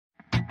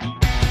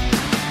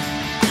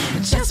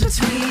Just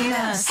between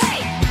us.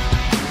 Hey!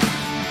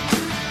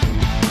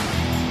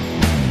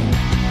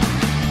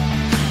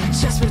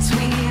 Just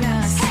between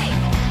us. Hey!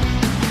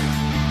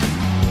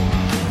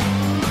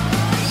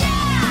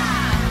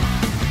 Yeah!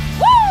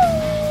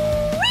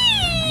 Woo-wee!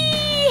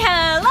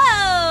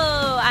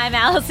 Hello! I'm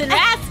Allison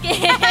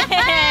Raskin.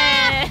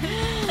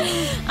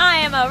 I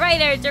am a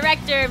writer,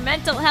 director,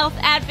 mental health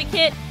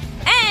advocate,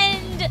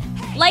 and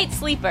light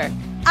sleeper.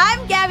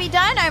 I'm Gabby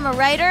Dunn. I'm a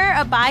writer,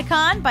 a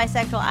bicon,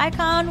 bisexual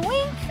icon,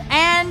 wink,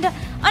 and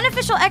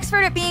unofficial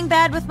expert at being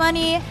bad with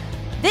money.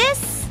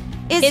 This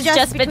is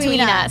Just Between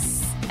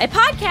Us. A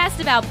podcast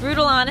about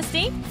brutal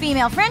honesty,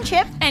 female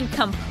friendship, and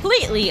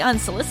completely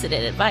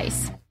unsolicited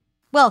advice.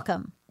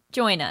 Welcome.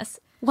 Join us.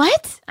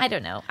 What? I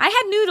don't know. I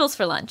had noodles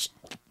for lunch.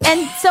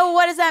 And so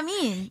what does that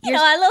mean? You're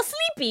a little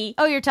sleepy.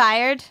 Oh, you're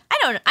tired? I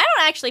don't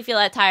actually feel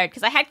that tired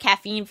because I had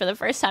caffeine for the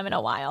first time in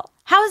a while.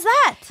 How is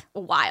that?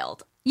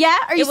 Wild. Yeah?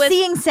 Are you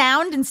seeing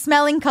sound and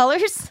smelling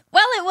colors?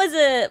 Well,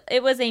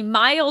 it was a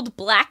mild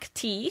black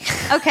tea.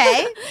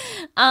 Okay.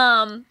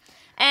 And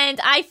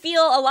I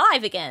feel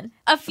alive again.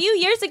 A few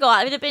years ago,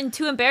 I would have been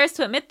too embarrassed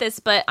to admit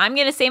this, but I'm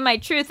going to say my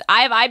truth.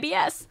 I have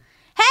IBS.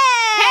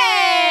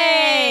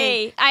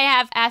 Hey! I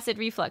have acid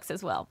reflux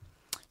as well.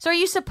 So are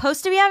you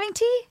supposed to be having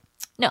tea?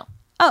 No.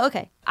 Oh,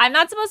 okay. I'm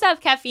not supposed to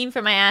have caffeine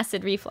for my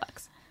acid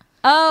reflux.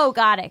 Oh,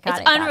 got it. It's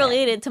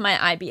unrelated to my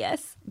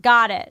IBS.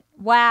 Got it.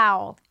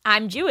 Wow.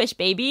 I'm Jewish,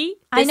 baby.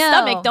 I know.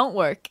 Stomach don't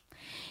work.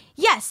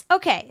 Yes.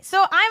 Okay.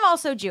 So I'm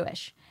also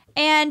Jewish.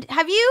 And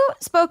have you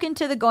spoken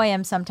to the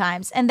Goyim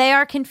sometimes? And they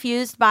are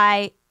confused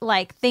by,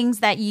 like,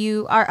 things that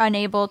you are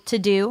unable to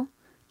do?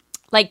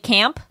 Like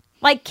camp?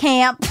 Like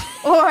camp.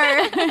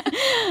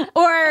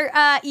 or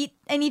eat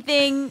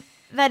anything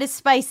that is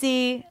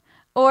spicy.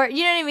 Or,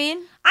 you know what I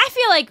mean? I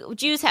feel like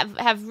Jews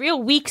have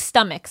real weak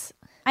stomachs.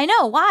 I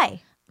know.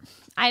 Why?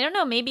 I don't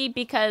know. Maybe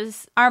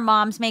because our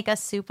moms make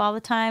us soup all the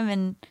time.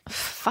 And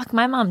fuck,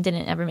 my mom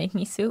didn't ever make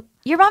me soup.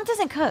 Your mom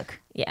doesn't cook.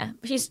 Yeah.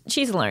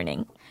 She's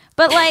learning.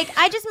 But, like,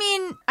 I just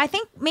mean, I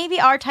think maybe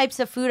our types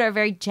of food are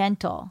very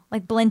gentle.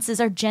 Like, blintzes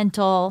are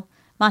gentle.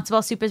 Matzo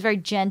ball soup is very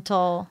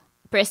gentle.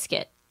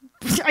 Brisket.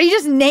 Are you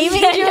just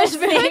naming Jewish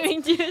foods?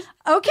 Naming Jewish.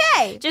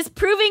 Okay. Just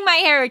proving my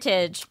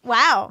heritage.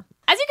 Wow.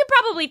 As you can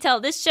probably tell,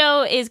 this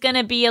show is going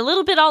to be a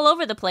little bit all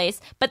over the place,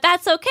 but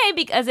that's okay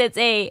because it's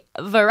a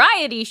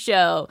variety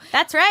show.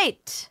 That's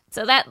right.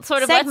 So that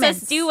sort of Segments.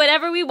 lets us do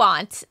whatever we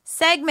want.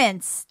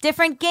 Segments,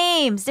 different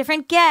games,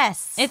 different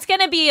guests. It's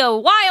going to be a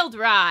wild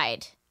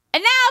ride.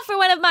 And now for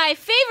one of my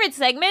favorite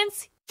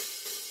segments,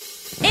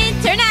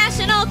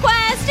 International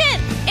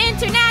Question!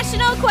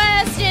 International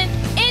Question!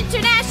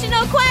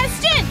 International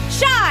Question!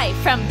 Shy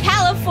from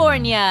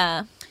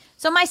California.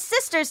 So my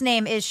sister's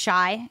name is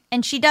Shy,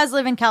 and she does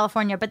live in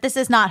California, but this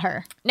is not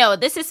her. No,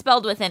 this is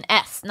spelled with an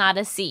S, not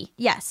a C.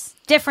 Yes,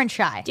 different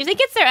Shy. Do you think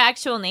it's their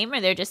actual name, or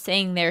they're just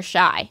saying they're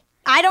shy?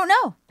 I don't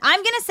know.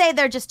 I'm going to say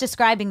they're just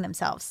describing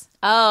themselves.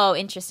 Oh,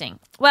 interesting.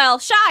 Well,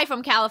 Shy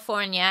from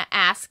California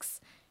asks,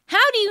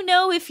 how do you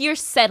know if you're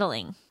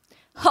settling?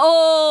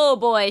 Oh,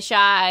 boy,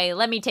 Shy,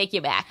 let me take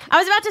you back. I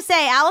was about to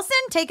say, Allison,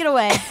 take it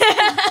away.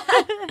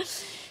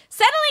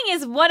 Settling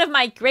is one of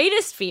my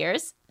greatest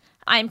fears.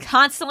 I'm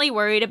constantly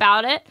worried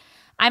about it.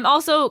 I'm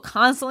also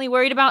constantly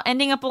worried about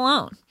ending up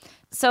alone.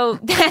 So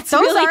that's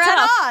Those really are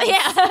tough. at odds.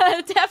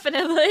 Yeah,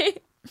 definitely.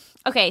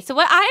 Okay, so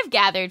what I've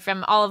gathered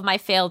from all of my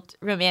failed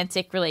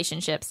romantic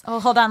relationships Oh,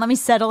 hold on. Let me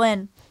settle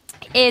in.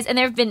 is, and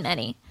there have been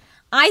many,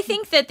 I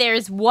think that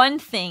there's one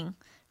thing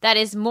that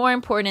is more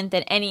important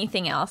than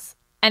anything else,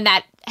 and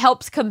that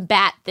helps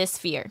combat this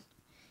fear.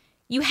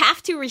 You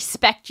have to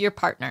respect your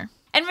partner.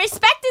 And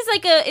respect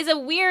is a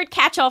weird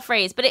catch-all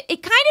phrase, but it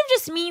kind of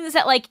just means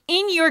that, like,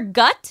 in your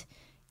gut,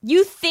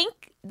 you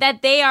think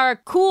that they are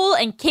cool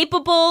and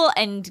capable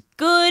and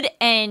good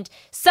and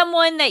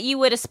someone that you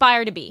would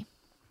aspire to be.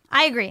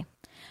 I agree.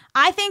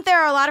 I think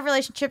there are a lot of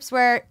relationships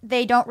where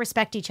they don't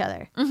respect each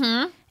other.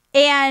 Mm-hmm.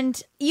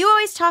 And you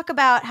always talk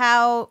about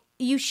how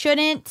you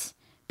shouldn't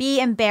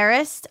be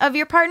embarrassed of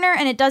your partner,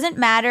 and it doesn't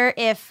matter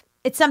if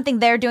it's something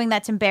they're doing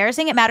that's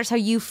embarrassing. It matters how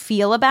you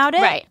feel about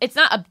it. Right. It's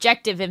not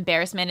objective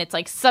embarrassment. It's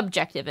like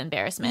subjective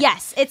embarrassment.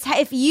 Yes. It's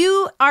if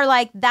you are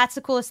like, that's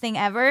the coolest thing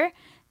ever,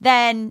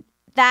 then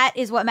that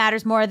is what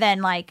matters more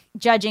than like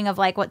judging of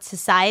like what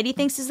society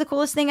thinks is the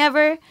coolest thing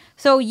ever.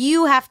 So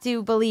you have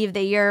to believe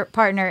that your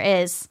partner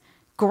is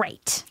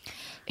great.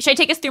 Should I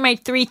take us through my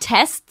 3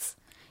 tests?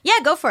 Yeah,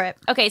 go for it.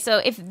 Okay, so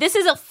if this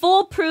is a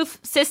foolproof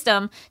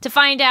system to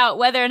find out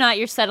whether or not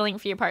you're settling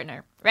for your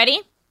partner.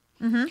 Ready?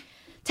 Mm-hmm.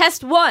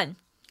 Test 1,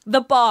 the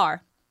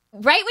bar.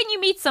 Right when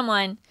you meet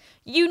someone,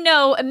 you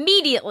know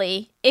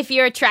immediately if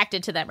you're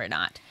attracted to them or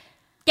not.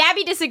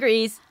 Gabby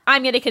disagrees.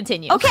 I'm going to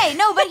continue. Okay,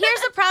 no, but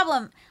here's the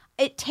problem.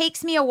 It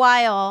takes me a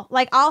while.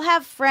 Like, I'll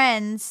have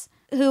friends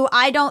who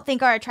I don't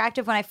think are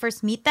attractive when I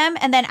first meet them,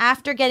 and then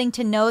after getting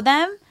to know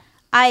them,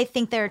 I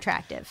think they're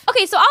attractive.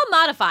 Okay, so I'll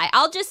modify.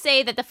 I'll just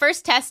say that the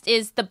first test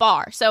is the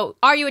bar. So,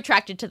 are you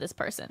attracted to this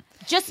person?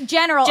 Just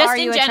general, Just are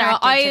in you general,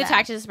 attracted are to you them?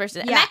 attracted to this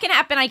person? And Yeah. that can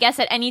happen, I guess,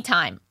 at any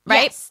time,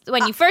 right? Yes.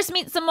 When you first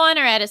meet someone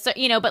or at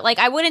a, but like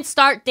I wouldn't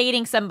start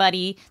dating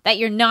somebody that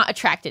you're not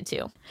attracted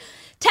to.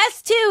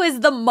 Test 2 is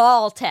the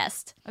mall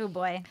test. Oh,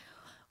 boy.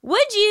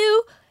 Would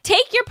you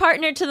take your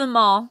partner to the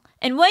mall,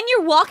 and when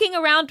you're walking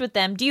around with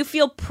them, do you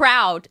feel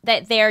proud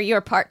that they're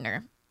your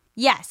partner?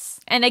 Yes.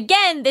 And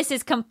again, this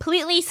is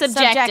completely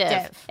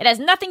subjective. It has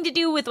nothing to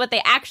do with what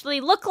they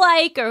actually look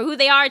like or who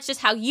they are. It's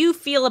just how you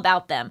feel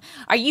about them.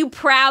 Are you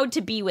proud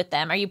to be with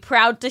them? Are you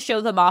proud to show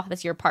them off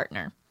as your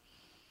partner?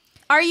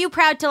 Are you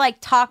proud to like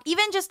talk,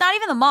 even just not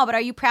even the mall, but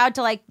are you proud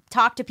to like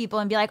talk to people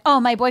and be like, oh,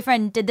 my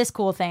boyfriend did this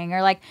cool thing,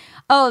 or like,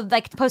 oh,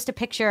 like post a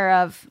picture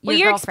of your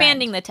You're girlfriend.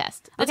 expanding the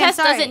test. The Okay, test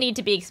sorry. doesn't need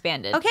to be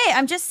expanded. Okay,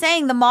 I'm just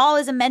saying the mall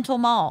is a mental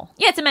mall.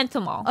 Yeah, it's a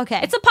mental mall.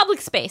 Okay. It's a public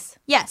space.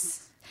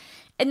 Yes.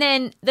 And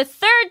then the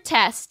third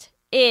test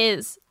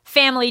is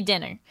family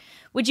dinner.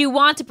 Would you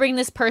want to bring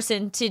this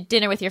person to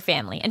dinner with your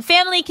family? And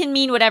family can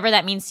mean whatever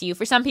that means to you.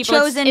 For some people,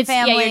 Chosen it's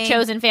family. Yeah, your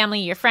chosen family,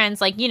 your friends,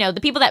 like, the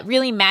people that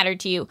really matter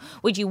to you.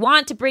 Would you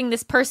want to bring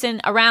this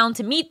person around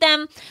to meet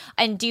them?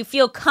 And do you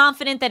feel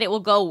confident that it will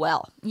go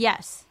well?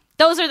 Yes.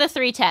 Those are the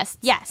 3 tests.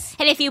 Yes.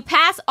 And if you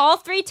pass all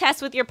 3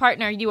 tests with your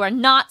partner, you are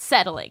not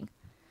settling.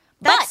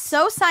 That's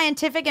so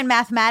scientific and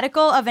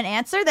mathematical of an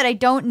answer that I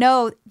don't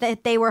know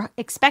that they were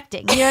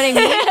expecting. You know what I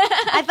mean?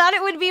 I thought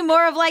it would be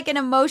more of like an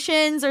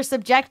emotions or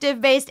subjective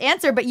based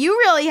answer, but you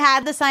really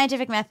had the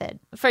scientific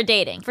method For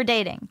dating. for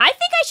dating. I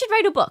think I should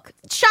write a book.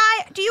 Shy,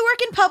 do you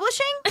work in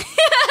publishing?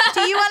 Do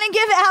you want to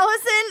give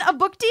Allison a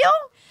book deal?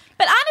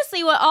 But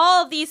honestly, what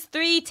all of these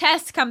 3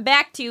 tests come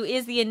back to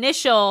is the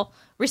initial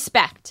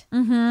respect.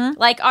 Mm-hmm.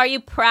 Like, are you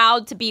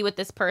proud to be with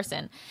this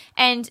person?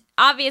 And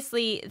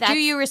obviously, that's... Do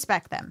you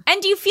respect them?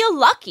 And do you feel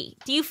lucky?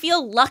 Do you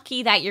feel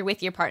lucky that you're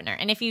with your partner?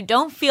 And if you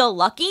don't feel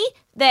lucky,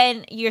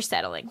 then you're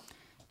settling.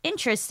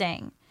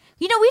 Interesting.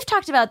 We've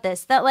talked about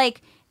this, that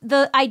like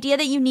the idea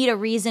that you need a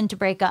reason to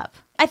break up.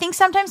 I think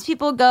sometimes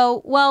people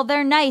go, well,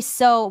 they're nice,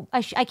 so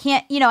I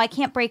can't, I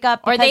can't break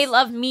up. Or they because-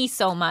 love me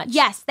so much.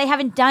 Yes, they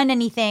haven't done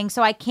anything,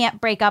 so I can't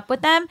break up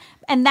with them.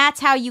 And that's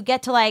how you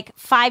get to like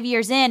 5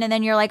 years in, and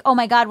then you're like, oh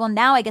my God, well,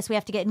 now I guess we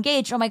have to get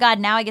engaged. Oh my God,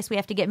 now I guess we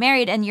have to get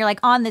married. And you're like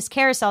on this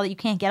carousel that you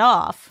can't get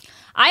off.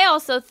 I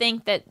also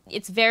think that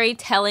it's very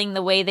telling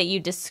the way that you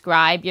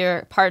describe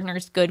your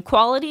partner's good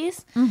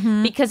qualities.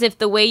 Mm-hmm. Because if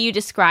the way you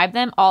describe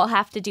them all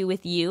have to do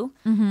with you,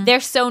 they're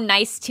so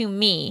nice to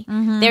me.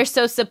 Mm-hmm. They're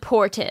so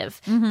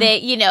supportive. Mm-hmm.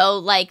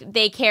 They,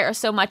 they care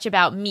so much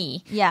about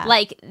me. Yeah.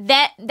 Like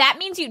that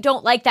means you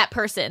don't like that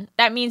person.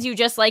 That means you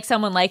just like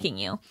someone liking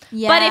you.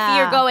 Yeah. But if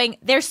you're going,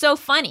 they're so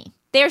funny.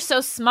 They're so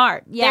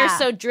smart. Yeah. They're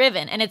so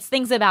driven. And it's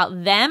things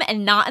about them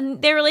and not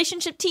in their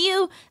relationship to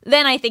you,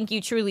 then I think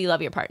you truly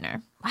love your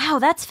partner. Wow,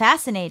 that's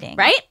fascinating.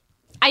 Right?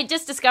 I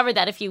just discovered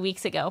that a few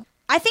weeks ago.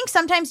 I think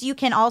sometimes you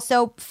can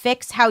also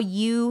fix how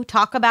you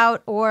talk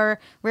about or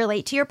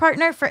relate to your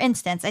partner. For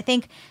instance, I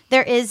think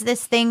there is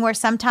this thing where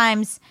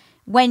sometimes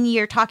when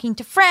you're talking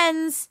to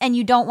friends and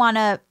you won't want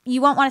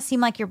to seem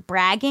like you're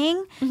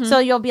bragging. Mm-hmm. So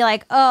you'll be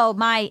like, oh,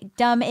 my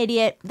dumb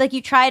idiot. Like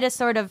you try to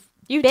sort of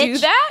You bitch. do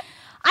that?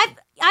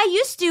 I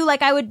used to,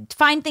 like, I would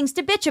find things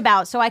to bitch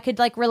about so I could,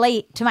 like,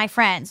 relate to my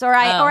friends. Or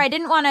I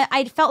didn't want to,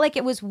 I felt like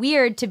it was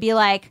weird to be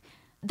like,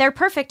 they're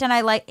perfect and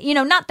I like,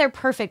 not they're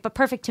perfect, but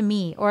perfect to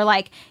me. Or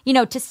like,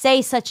 to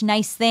say such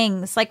nice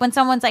things. Like when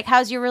someone's like,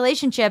 how's your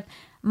relationship?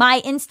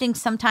 My instinct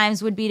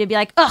sometimes would be to be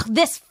like, ugh,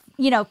 this,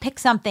 pick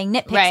something,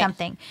 nitpick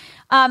something.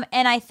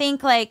 And I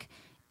think like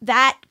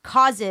that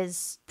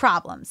causes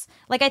problems.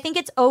 Like, I think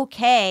it's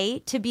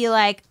okay to be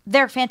like,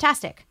 they're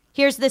fantastic.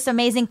 Here's this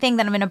amazing thing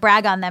that I'm going to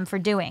brag on them for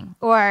doing.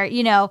 Or,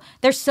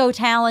 they're so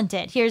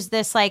talented. Here's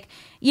this, like,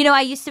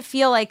 I used to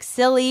feel like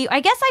silly. I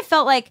guess I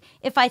felt like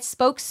if I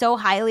spoke so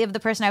highly of the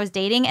person I was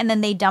dating and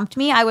then they dumped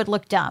me, I would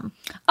look dumb.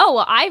 Oh,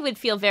 well, I would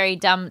feel very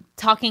dumb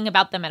talking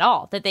about them at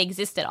all, that they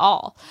exist at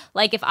all.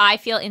 Like, if I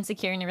feel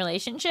insecure in a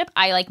relationship,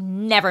 I, like,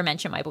 never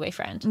mention my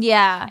boyfriend.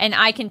 Yeah. And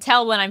I can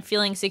tell when I'm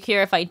feeling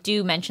secure if I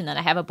do mention that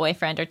I have a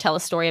boyfriend or tell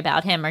a story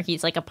about him or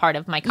he's, like, a part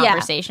of my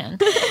conversation.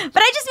 But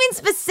I just mean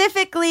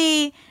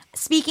specifically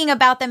speaking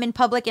about them in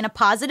public in a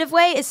positive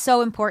way is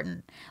so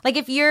important. Like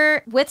if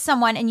you're with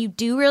someone and you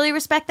do really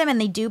respect them and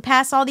they do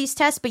pass all these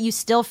tests, but you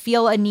still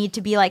feel a need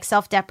to be like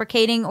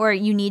self-deprecating or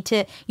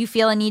you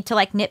feel a need to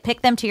like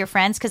nitpick them to your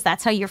friends because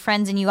that's how your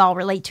friends and you all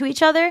relate to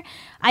each other,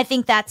 I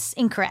think that's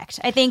incorrect.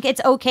 I think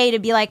it's okay to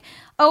be like,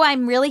 oh,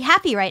 I'm really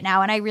happy right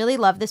now and I really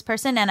love this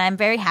person and I'm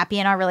very happy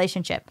in our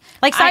relationship.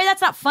 Like, sorry,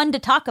 that's not fun to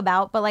talk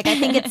about, but like I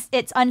think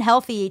it's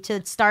unhealthy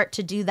to start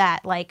to do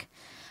that. Like,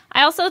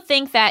 I also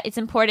think that it's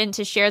important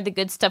to share the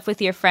good stuff with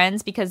your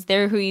friends because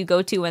they're who you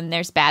go to when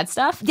there's bad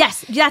stuff.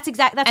 Yes, that's what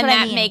I mean. And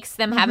that makes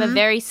them have a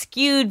very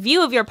skewed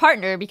view of your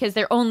partner because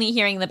they're only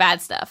hearing the bad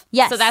stuff.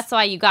 Yes. So that's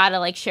why you gotta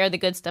like share the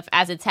good stuff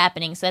as it's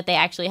happening so that they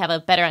actually have a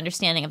better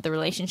understanding of the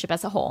relationship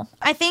as a whole.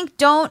 I think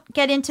don't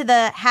get into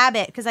the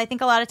habit because I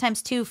think a lot of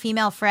times too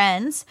female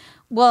friends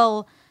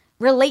will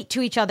relate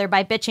to each other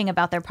by bitching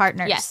about their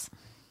partners. Yes.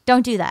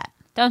 Don't do that.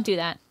 Don't do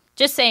that.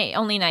 Just say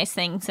only nice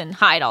things and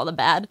hide all the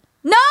bad.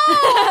 No!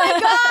 Oh my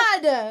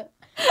God!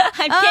 I'm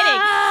kidding.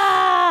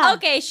 Ah!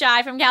 Okay,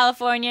 Shy from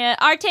California.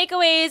 Our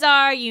takeaways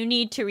are you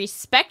need to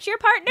respect your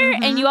partner,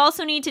 and you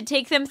also need to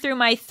take them through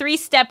my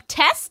 3-step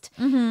test,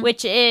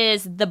 which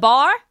is the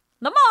bar,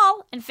 the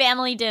mall, and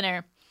family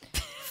dinner.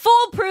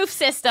 Foolproof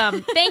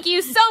system. Thank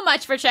you so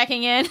much for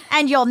checking in.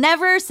 And you'll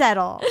never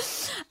settle.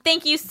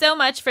 Thank you so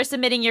much for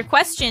submitting your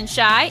question,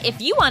 Shy. If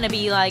you want to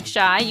be like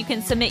Shy, you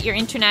can submit your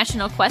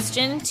international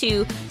question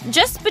to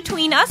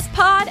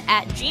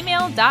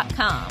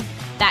justbetweenuspod@gmail.com.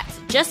 That's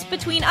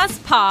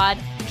justbetweenuspod,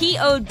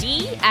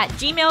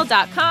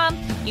 pod@gmail.com.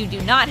 You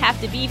do not have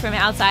to be from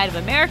outside of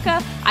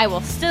America. I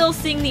will still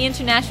sing the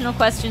international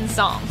question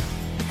song.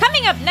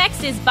 Coming up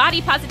next is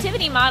body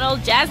positivity model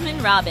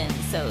Jazzmyne Robbins,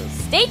 so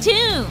stay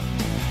tuned.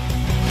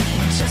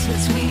 Just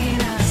between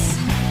us.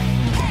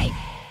 Hey.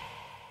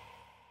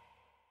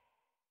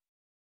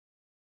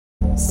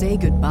 Say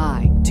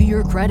goodbye to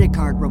your credit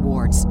card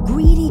rewards.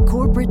 Greedy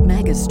corporate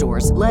mega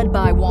stores, led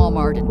by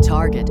Walmart and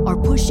Target, are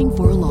pushing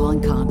for a law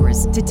in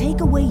Congress to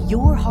take away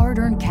your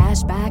hard-earned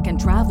cash back and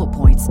travel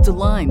points to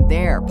line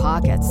their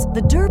pockets.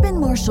 The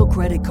Durbin-Marshall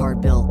credit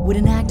card bill would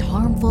enact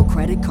harmful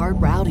credit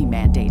card routing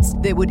mandates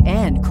that would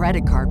end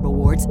credit card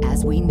rewards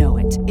as we know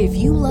it. If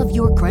you love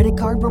your credit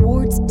card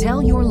rewards,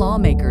 tell your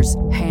lawmakers,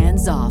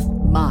 hands off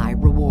my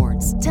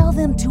rewards. Tell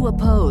them to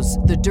oppose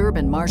the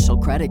Durbin-Marshall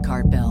credit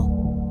card bill.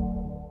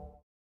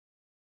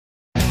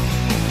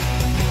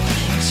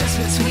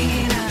 Just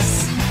between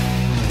us.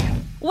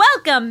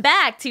 Welcome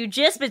back to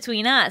Just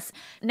Between Us.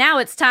 Now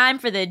it's time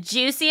for the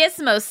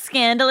juiciest, most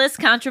scandalous,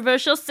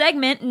 controversial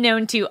segment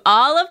known to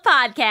all of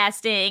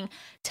podcasting.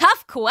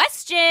 Tough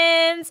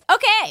Questions.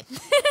 Okay.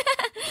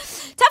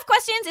 Tough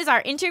Questions is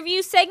our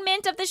interview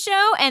segment of the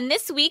show, and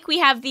this week we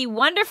have the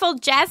wonderful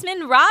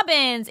Jazzmyne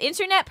Robbins,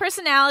 internet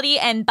personality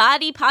and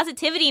body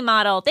positivity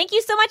model. Thank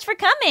you so much for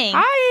coming.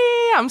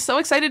 Hi, I'm so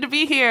excited to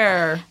be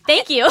here.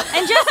 Thank you.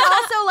 And just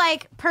also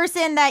like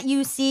person that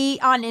you see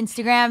on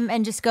Instagram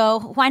and just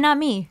go, why not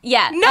me?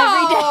 Yeah.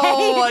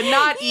 No,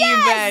 not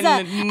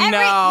Yes! even.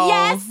 No.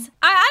 Yes.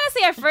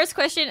 Honestly, our first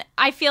question,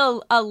 I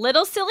feel a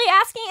little silly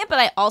asking it, but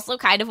I also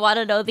kind of want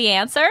to know the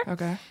answer.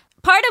 Okay.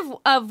 Part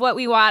of what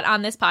we want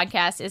on this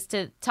podcast is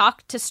to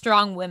talk to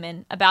strong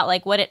women about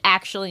like what it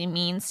actually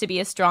means to be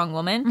a strong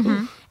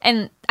woman.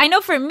 And I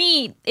know for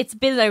me, it's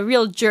been a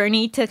real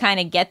journey to kind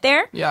of get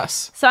there.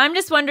 Yes. So I'm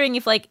just wondering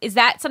if like, is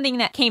that something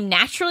that came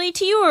naturally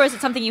to you or is it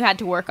something you had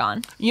to work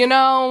on? You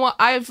know,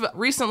 I've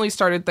recently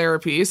started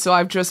therapy, so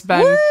I've just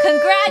been.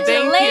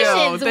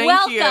 Congratulations. Thank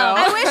Welcome. you.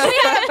 I wish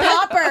we had a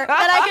popper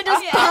that I could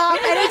just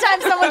pop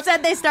anytime someone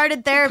said they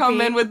started therapy.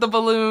 Come in with the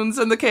balloons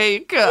and the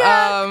cake.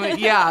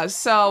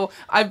 So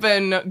I've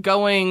been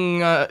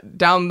going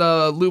down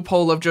the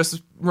loophole of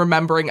just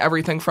remembering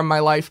everything from my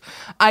life.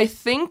 I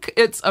think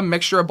it's a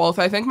mixture of both.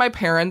 I think my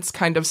parents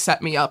kind of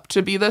set me up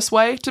to be this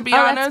way, to be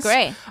honest. That's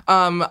great.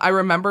 I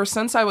remember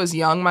since I was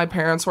young, my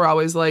parents were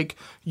always like,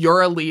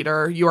 you're a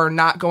leader. You are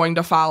not going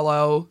to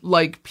follow.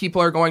 Like,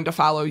 people are going to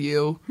follow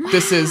you.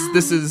 This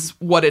is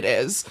what it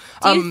is.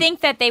 Do you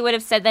think that they would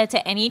have said that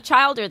to any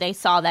child or they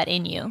saw that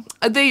in you?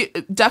 They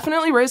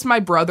definitely raised my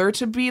brother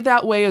to be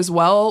that way as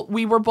well.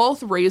 We were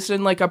both raised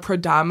in like a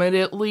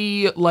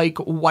predominantly like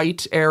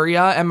white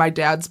area, and my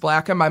dad's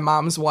black and my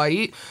mom's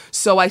white.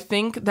 So I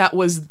think that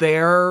was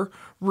their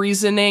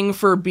reasoning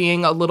for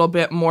being a little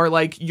bit more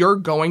like, you're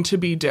going to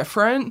be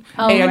different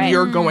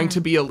you're going to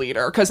be a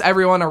leader, because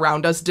everyone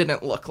around us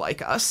didn't look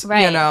like us,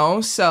 you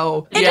know?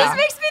 So It just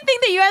makes me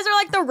think that you guys are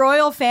like the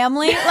royal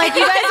family. Like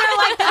you guys are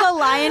like the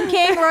Lion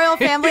King royal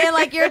family, and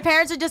like your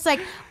parents are just like,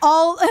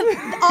 all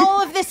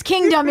of this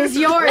kingdom is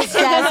yours,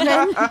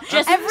 Jazzmyne.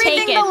 Just everything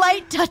take it. the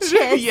light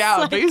touches.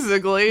 Yeah,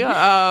 basically.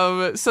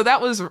 So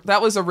that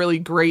was a really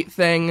great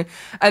thing.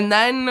 And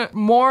then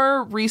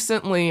more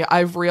recently,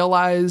 I've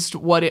realized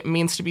what it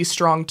means to be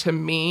strong to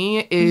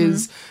me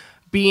is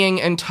being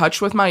in touch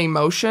with my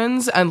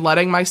emotions and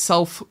letting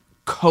myself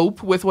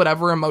cope with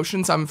whatever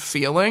emotions I'm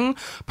feeling,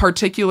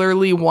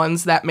 particularly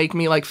ones that make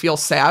me like feel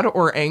sad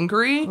or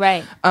angry.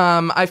 Right.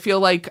 I feel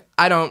like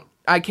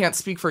I can't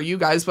speak for you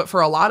guys, but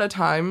for a lot of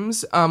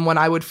times when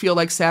I would feel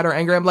like sad or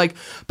angry, I'm like,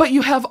 but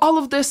you have all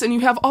of this and you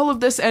have all of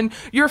this and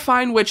you're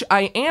fine, which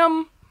I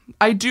am.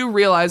 I do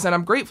realize, and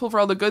I'm grateful for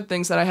all the good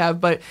things that I have,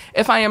 but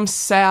if I am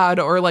sad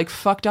or like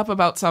fucked up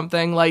about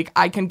something, like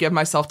I can give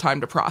myself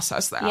time to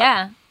process that.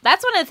 Yeah.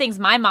 That's one of the things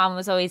my mom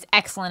was always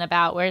excellent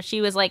about, where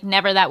she was like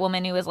never that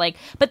woman who was like,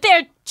 but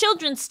there are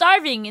children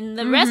starving in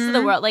the rest of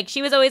the world. Like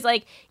she was always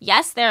like,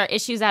 yes, there are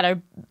issues that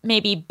are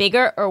maybe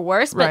bigger or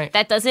worse, but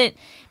that doesn't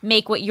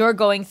make what you're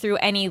going through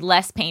any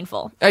less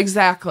painful.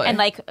 Exactly. And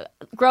like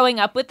growing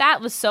up with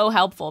that was so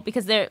helpful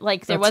because there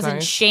wasn't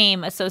nice.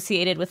 Shame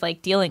associated with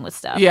like dealing with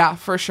stuff. Yeah,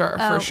 for sure.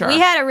 For sure. We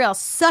had a real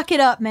suck it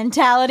up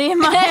mentality in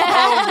my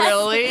house.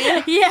 Oh,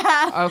 really?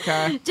 Yeah.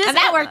 Okay. And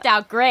that worked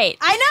out great.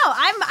 I know.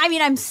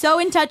 I'm so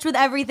in touch with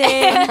everything.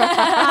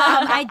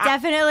 I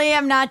definitely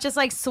am not just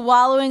like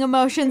swallowing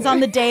emotions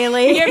on the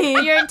daily.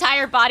 Your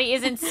entire body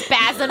isn't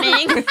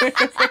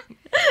spasming.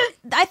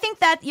 I think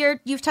that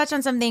you've touched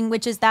on something,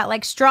 which is that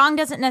like strong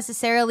doesn't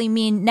necessarily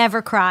mean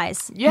never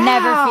cries,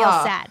 never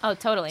feels sad. Oh,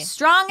 totally.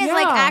 Strong is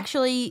like Yeah.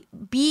 actually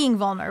being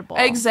vulnerable.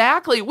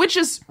 Exactly, which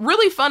is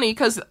really funny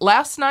because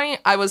last night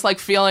I was like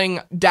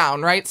feeling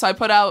down, right? So I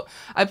put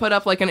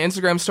up like an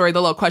Instagram story,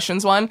 the little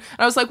questions one, and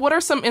I was like, what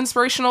are some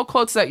inspirational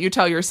quotes that you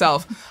tell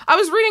yourself? I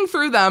was reading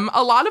through them.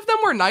 A lot of them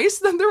were nice.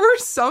 Then there were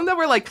some that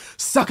were like,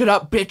 suck it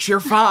up, bitch, you're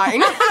fine.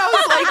 And I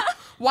was like,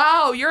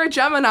 wow, you're a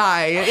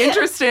Gemini.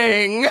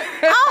 Interesting.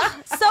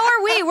 So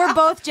are we. We're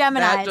both Geminis.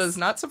 That does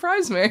not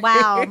surprise me.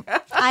 Wow.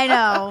 I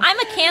know. I'm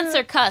a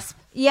Cancer cusp.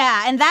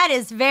 Yeah, and that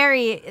is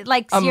very,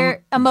 like,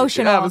 you're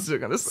emotional. I was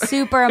going to say.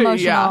 Super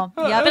emotional.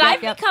 Yeah. Yep, But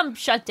I've yep. become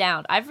shut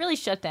down. I've really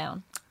shut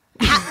down.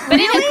 But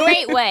in a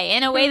great way,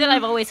 in a way that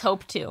I've always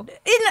hoped to. Where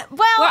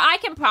I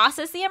can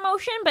process the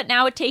emotion, but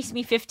now it takes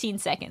me 15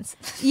 seconds.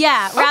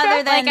 Yeah,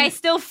 rather than... Like, I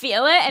still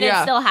feel it, and it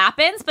still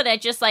happens, but I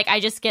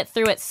just get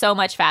through it so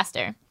much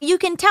faster. You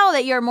can tell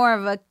that you're more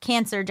of a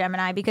Cancer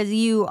Gemini because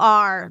you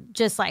are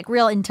just, like,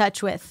 real in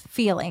touch with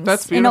feelings.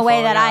 That's in a way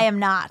beautiful, that yeah. I am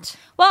not.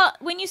 Well,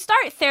 when you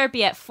start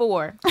therapy at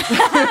 4,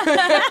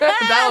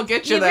 That'll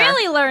get you you there.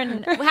 really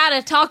learn how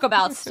to talk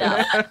about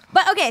stuff.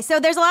 But okay, so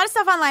there's a lot of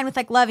stuff online with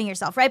like loving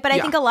yourself, right? But I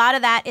think a lot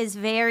of that is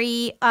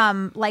very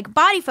like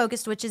body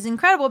focused, which is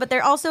incredible. But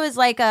there also is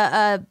like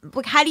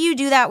like how do you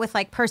do that with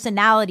like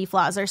personality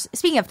flaws? Or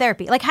speaking of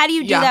therapy, like how do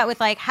you do that with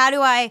like how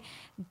do I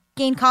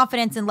gain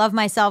confidence and love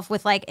myself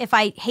with like if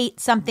I hate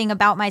something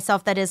about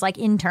myself that is like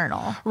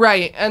internal?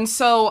 Right. And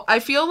so I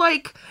feel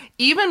like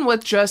even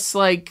with just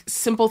like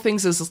simple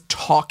things as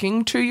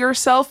talking to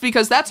yourself,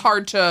 because that's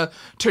hard to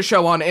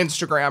show on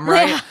Instagram,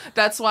 right? Yeah.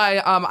 That's why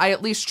I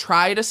at least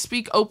try to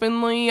speak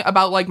openly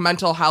about like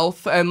mental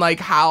health and like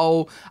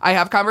how I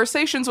have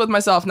conversations with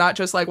myself, not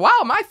just like, wow,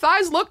 my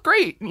thighs look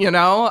great, you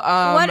know?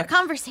 What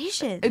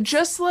conversation?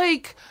 Just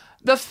like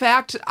the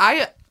fact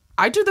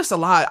I do this a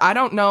lot. I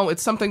don't know.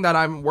 It's something that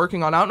I'm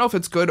working on. I don't know if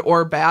it's good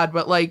or bad,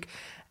 but like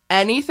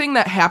anything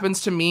that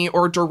happens to me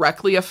or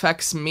directly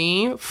affects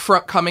me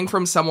coming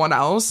from someone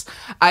else,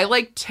 I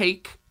like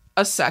take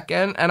a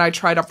second and I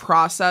try to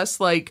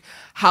process like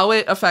how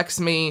it affects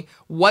me,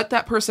 what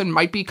that person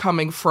might be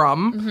coming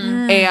from,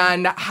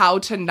 and how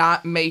to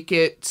not make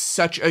it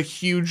such a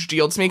huge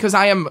deal to me because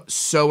I am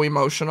so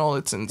emotional.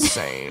 It's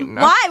insane.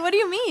 Why? What do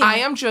you mean? I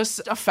am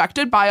just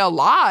affected by a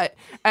lot.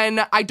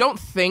 And I don't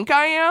think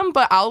I am,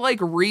 but I'll like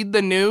read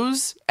the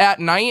news at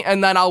night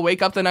and then I'll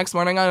wake up the next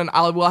morning and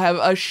I will have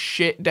a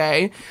shit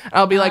day. And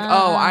I'll be like,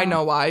 oh, I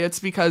know why. It's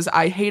because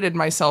I hated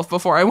myself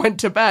before I went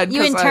to bed.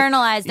 You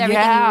internalized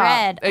everything you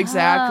read.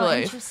 Exactly.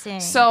 Oh, interesting.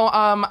 So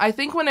I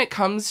think when it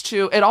comes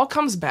to, it all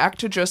comes back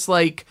to just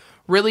like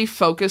really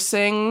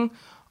focusing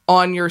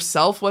on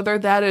yourself, whether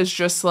that is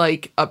just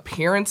like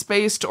appearance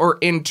based or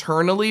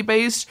internally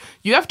based.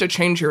 You have to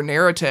change your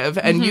narrative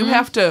and you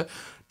have to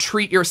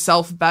treat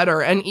yourself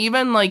better. And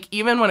even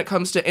when it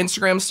comes to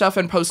Instagram stuff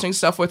and posting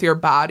stuff with your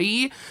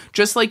body,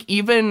 just like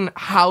even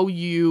how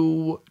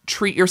you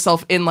treat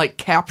yourself in like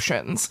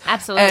captions.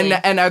 Absolutely.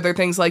 And other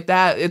things like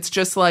that. It's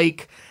just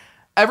like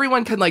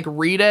everyone can like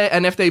read it,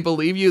 and if they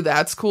believe you,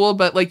 that's cool.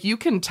 But like you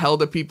can tell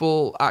the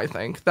people, I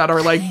think, that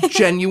are like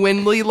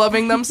genuinely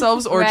loving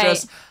themselves or Right.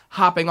 just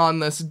hopping on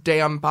this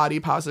damn body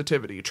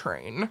positivity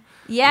train.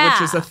 Yeah.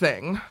 Which is a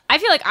thing. I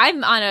feel like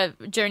I'm on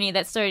a journey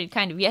that started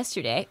kind of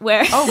yesterday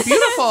where Oh,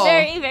 beautiful.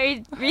 very,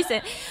 very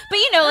recent. But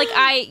you know, like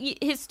I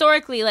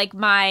historically, like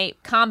my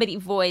comedy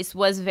voice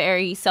was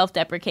very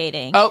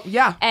self-deprecating. Oh,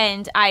 yeah.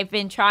 And I've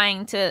been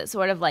trying to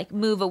sort of like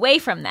move away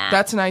from that.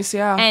 That's nice,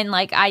 yeah. And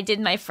like I did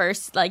my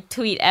first like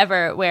tweet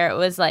ever where it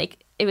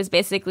was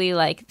basically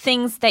like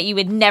things that you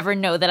would never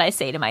know that I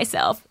say to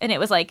myself. And it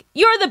was like,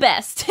 you're the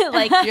best.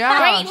 Like, Yeah.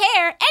 great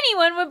hair.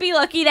 Anyone would be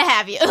lucky to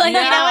have you. Like, you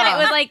know, Yeah. and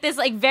it was like this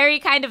like very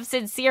kind of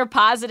sincere,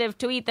 positive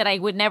tweet that I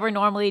would never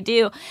normally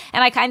do.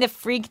 And I kind of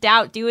freaked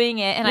out doing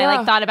it. And I Yeah.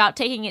 like thought about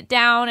taking it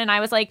down. And I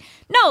was like,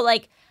 no,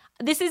 like,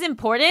 this is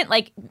important.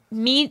 Like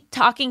me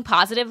talking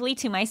positively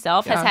to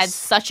myself has had Yes.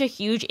 such a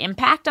huge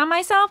impact on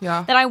myself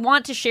Yeah. that I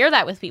want to share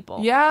that with people.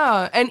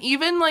 Yeah, and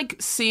even like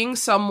seeing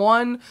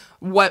someone,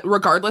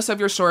 regardless of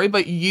your story,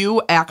 but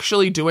you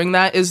actually doing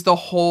that is the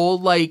whole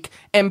like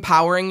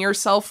empowering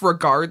yourself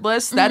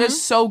regardless. That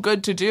is so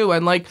good to do.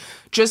 And like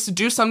just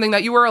do something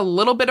that you were a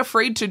little bit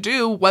afraid to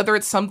do, whether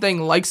it's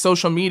something like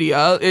social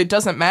media, it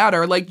doesn't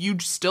matter. Like you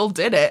still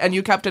did it and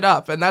you kept it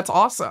up, and that's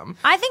awesome.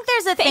 I think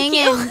there's a thing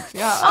you. in...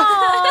 Yeah.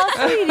 Aw,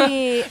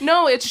 sweetie.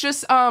 No, it's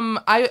just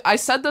I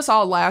said this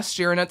all last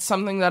year, and it's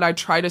something that I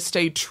try to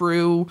stay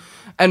true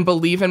and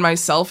believe in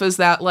myself, is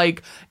that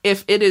like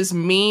if it is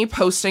me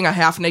posting a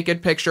half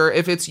naked picture,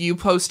 if it's you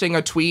posting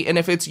a tweet, and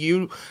if it's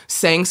you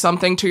saying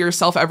something to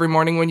yourself every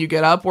morning when you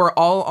get up, we're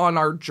all on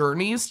our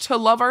journeys to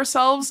love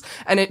ourselves,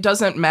 and it doesn't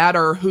doesn't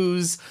matter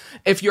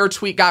if your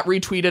tweet got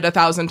retweeted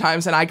 1,000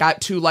 times and I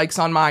got 2 likes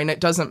on mine, it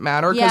doesn't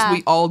matter because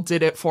we all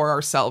did it for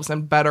ourselves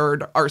and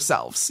bettered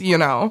ourselves, you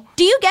know?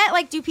 Do you get,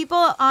 like, do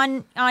people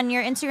on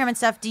your Instagram and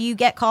stuff, do you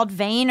get called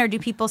vain, or do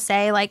people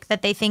say, like,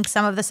 that they think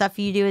some of the stuff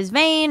you do is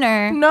vain,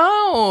 or?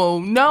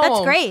 No.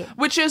 That's great.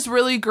 Which is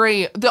really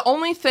great. The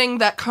only thing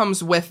that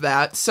comes with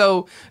that,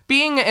 so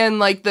being in,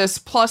 like, this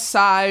plus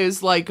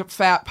size, like,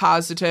 fat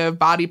positive,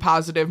 body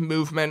positive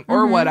movement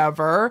or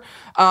whatever,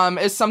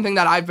 is something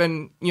that I've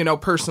been, you know,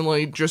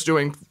 personally just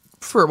doing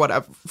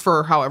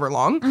for however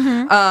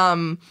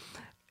long.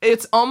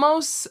 It's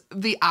almost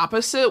the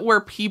opposite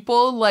where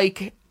people,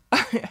 like,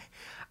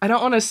 I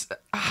don't want to,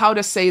 how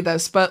to say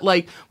this, but,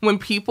 like, when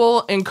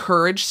people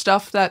encourage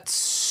stuff that's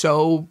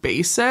so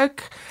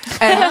basic,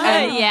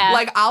 and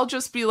like, I'll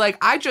just be like,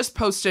 I just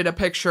posted a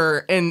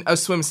picture in a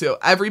swimsuit.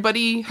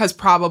 Everybody has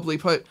probably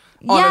put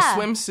on a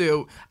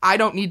swimsuit. I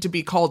don't need to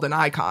be called an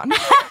icon.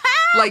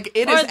 Like,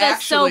 it is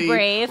actually so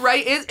brave,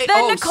 right?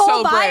 Nicole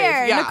so Byer.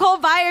 brave. Yeah. Nicole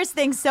Byers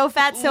thing, so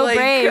fat, so like,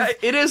 brave.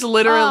 It is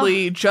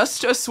literally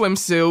just a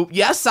swimsuit.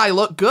 Yes, I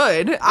look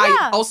good.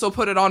 I also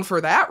put it on for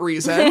that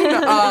reason.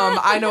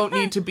 I don't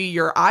need to be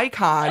your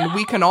icon.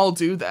 We can all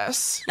do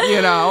this,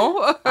 you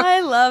know? I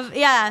love,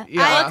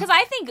 because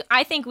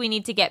I think we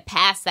need to get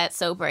past that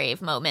so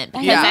brave moment,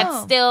 because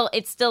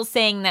it's still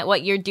saying that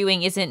what you're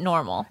doing isn't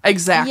normal.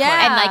 Exactly.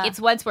 Yeah. And, like,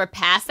 it's once we're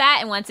past that,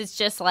 and once it's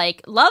just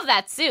like, love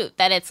that suit,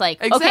 that it's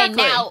like, okay,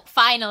 now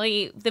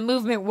finally the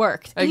movement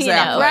worked. Exactly. You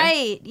know?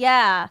 Right,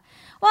 yeah.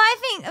 Well, I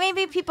think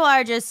maybe people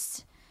are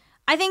just,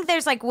 I think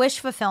there's, like, wish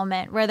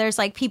fulfillment where there's,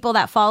 like, people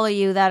that follow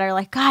you that are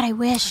like, God, I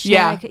wish.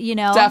 Yeah, like, you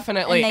know.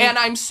 Definitely. And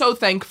I'm so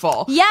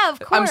thankful. Yeah, of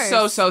course.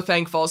 I'm so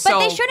thankful. But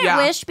they shouldn't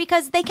wish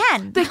because they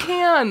can. They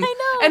can. I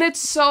know. And it's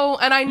so,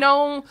 and I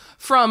know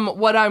from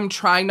what I'm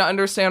trying to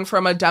understand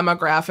from a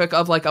demographic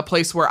of, like, a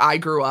place where I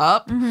grew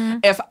up,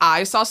 if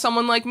I saw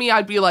someone like me,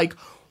 I'd be like,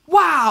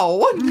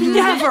 wow,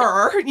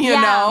 never, you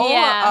know?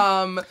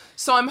 Yeah.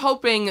 So I'm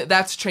hoping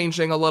that's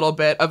changing a little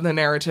bit of the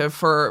narrative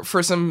for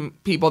some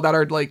people that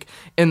are, like,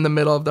 in the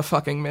middle of the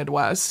fucking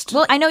Midwest.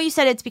 Well, I know you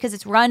said it's because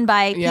it's run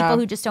by people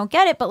who just don't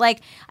get it, but,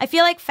 like, I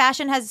feel like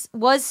fashion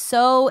was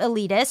so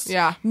elitist.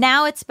 Yeah.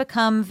 Now it's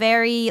become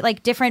very,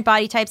 like, different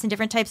body types and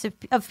different types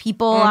of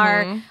people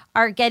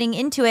are getting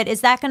into it.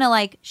 Is that going to,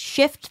 like,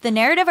 shift the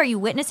narrative? Are you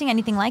witnessing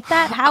anything like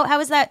that? How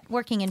is that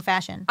working in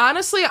fashion?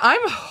 Honestly,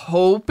 I'm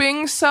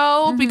hoping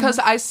so, because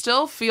I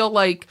still feel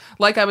like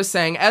I was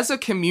saying, as a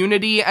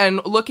community and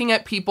looking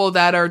at people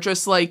that are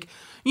just, like,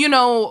 you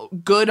know,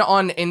 good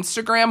on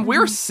Instagram,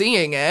 we're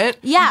seeing it.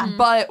 Yeah.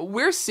 But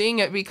we're seeing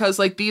it because,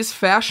 like, these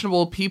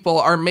fashionable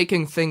people are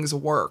making things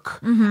work.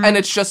 And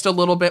it's just a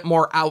little bit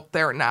more out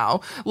there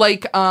now.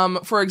 Like,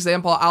 for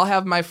example, I'll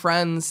have my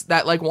friends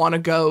that, like, want to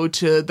go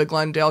to the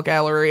Glendale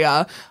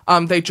Galleria.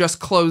 They just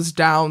closed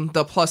down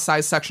the plus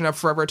size section of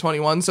Forever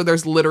 21. So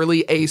there's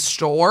literally a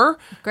store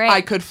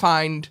I could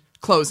find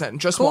clothes in.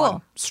 Just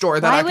one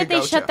store that I could go to. Why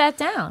would they shut that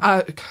down?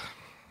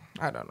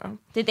 I don't know.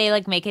 Did they,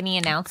 like, make any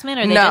announcement,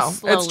 or they no, just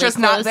slowly it's just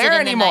not closed there it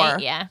in the anymore.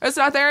 night? Yeah, it's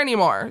not there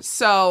anymore.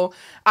 So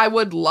I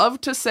would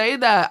love to say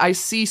that I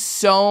see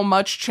so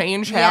much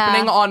change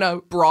happening on a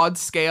broad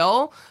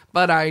scale,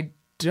 but I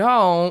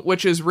don't,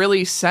 which is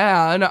really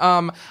sad.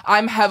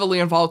 I'm heavily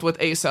involved with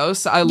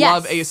ASOS. I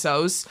love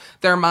ASOS.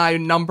 They're my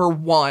number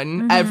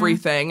one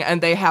everything,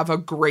 and they have a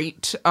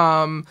great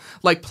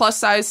like plus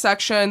size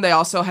section. They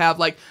also have,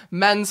 like,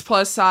 men's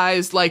plus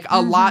size, like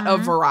a lot of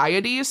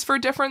varieties for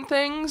different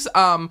things.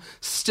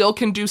 Still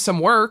can do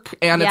some work,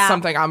 and it's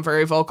something I'm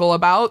very vocal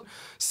about.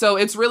 So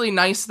it's really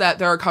nice that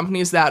there are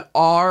companies that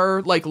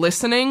are, like,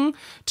 listening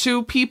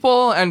to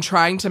people and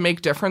trying to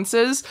make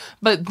differences.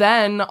 But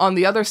then on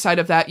the other side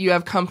of that, you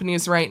have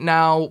companies right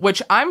now,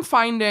 which I'm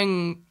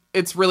finding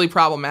it's really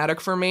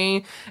problematic for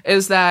me,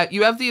 is that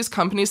you have these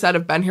companies that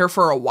have been here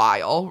for a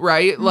while,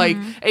 right? Like,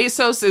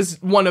 ASOS is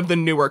one of the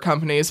newer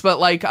companies, but,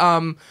 like,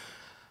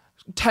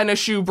 tennis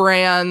shoe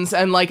brands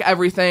and, like,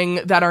 everything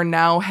that are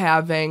now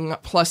having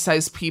plus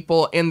size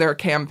people in their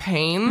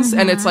campaigns.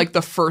 And it's, like,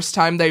 the first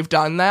time they've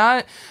done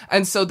that.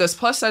 And so this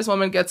plus size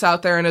woman gets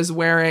out there and is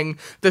wearing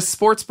this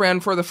sports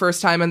brand for the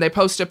first time, and they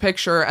post a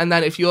picture, and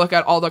then if you look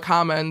at all the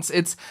comments,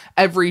 it's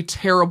every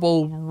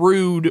terrible,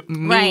 rude,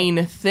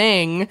 mean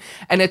thing.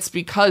 And it's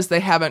because they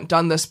haven't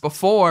done this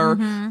before.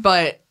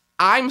 But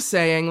I'm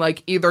saying,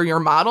 like, either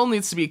your model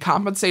needs to be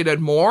compensated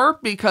more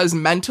because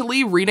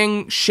mentally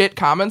reading shit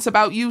comments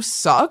about you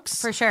sucks.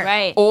 For sure.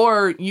 right.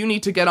 Or you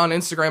need to get on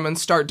Instagram and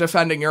start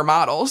defending your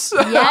models. Oh,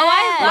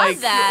 I love Like,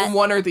 that.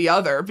 one or the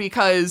other,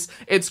 because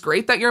it's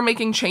great that you're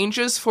making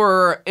changes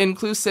for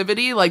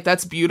inclusivity. Like,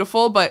 that's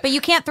beautiful, but But you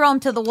can't throw them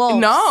to the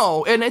wolves.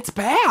 no, and it's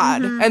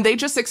bad. And they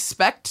just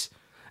expect,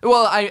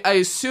 well, I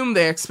assume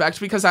they expect,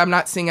 because I'm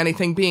not seeing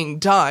anything being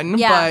done,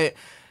 Yeah. but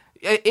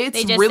it's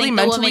They just really think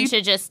the mentally woman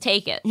should just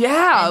take it.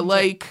 yeah,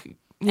 like,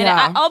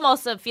 Yeah. And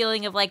almost a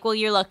feeling of like, well,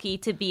 you're lucky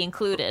to be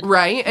included.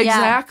 Right?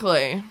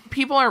 Exactly.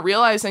 People aren't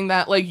realizing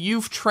that, like,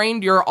 you've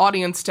trained your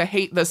audience to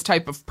hate this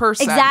type of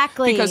person.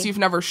 Exactly. Because you've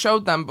never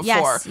showed them before.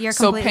 Yes, you're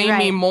so completely pay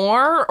me right.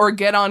 more or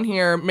get on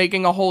here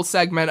making a whole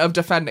segment of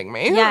defending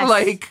me. Yes.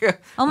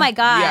 Like, Oh my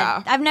God.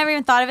 Yeah. I've never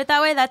even thought of it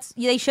that way.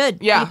 They should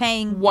be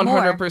paying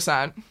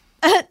 100%. more.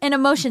 An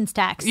emotions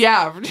tax.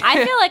 Yeah.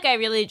 I feel like I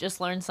really just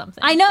learned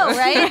something. I know,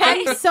 right?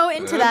 I'm so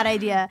into that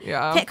idea.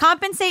 Yeah.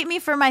 Compensate me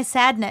for my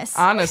sadness.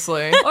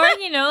 Honestly. Or,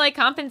 like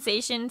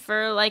compensation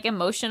for like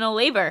emotional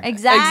labor.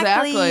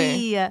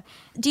 Exactly.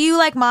 Do you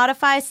like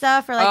modify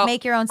stuff or like Oh.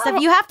 make your own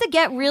stuff? You have to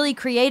get really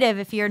creative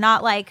if you're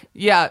not like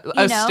Yeah,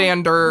 a know?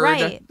 standard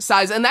Right.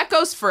 size. And that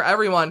goes for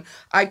everyone.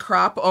 I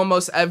crop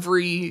almost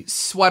every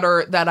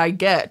sweater that I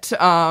get.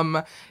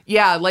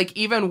 Yeah, like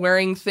even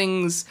wearing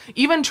things,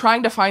 even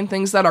trying to find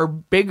things that are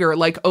bigger,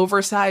 like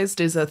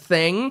oversized is a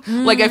thing.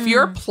 Like if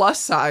you're plus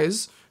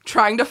size,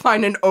 trying to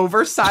find an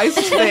oversized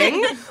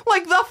thing,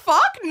 like the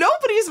fuck?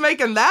 Nobody's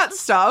making that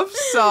stuff.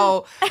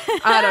 So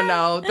I don't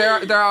know.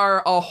 There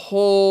are a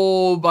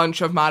whole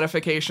bunch of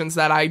modifications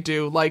that I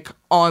do like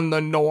on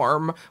the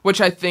norm,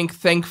 which I think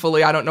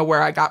thankfully I don't know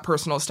where I got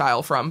personal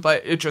style from,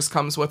 but it just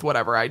comes with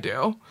whatever I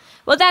do.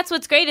 Well, that's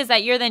what's great is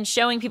that you're then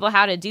showing people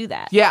how to do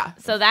that. Yeah.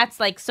 So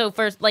that's like, so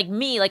for like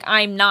me, like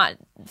I'm not,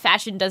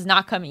 fashion does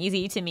not come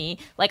easy to me.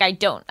 Like I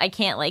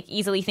can't like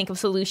easily think of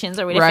solutions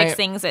or way to Right. fix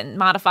things and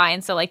modify.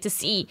 And so like to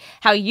see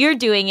how you're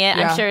doing it,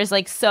 Yeah. I'm sure is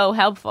like so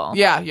helpful.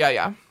 Yeah.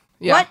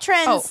 what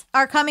trends Oh.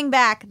 are coming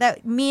back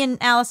that me and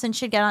Allison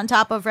should get on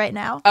top of right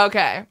now?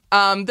 Okay.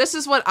 This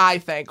is what I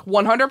think.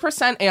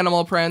 100%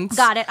 animal prints.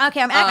 Got it.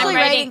 Okay, I'm actually I'm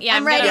writing. writing- yeah, I'm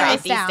I'm writing gonna this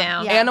write these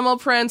down. Yeah. Animal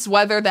prints,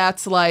 whether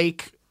that's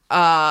like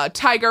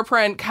tiger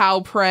print, cow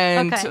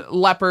print, Okay.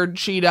 leopard,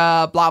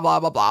 cheetah, blah, blah,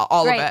 blah, blah,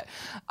 all Right. of it.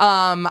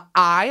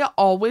 I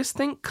always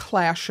think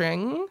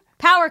clashing.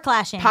 Power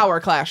clashing. Power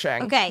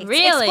clashing. Okay.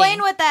 Really? Explain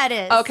what that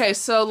is. Okay,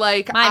 so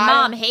like My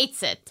mom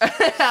hates it.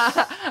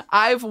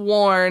 I've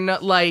worn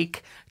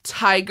like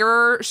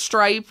tiger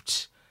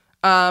striped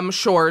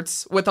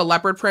shorts with a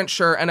leopard print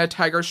shirt and a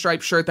tiger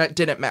striped shirt that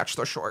didn't match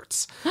the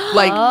shorts.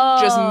 Like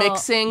just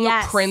mixing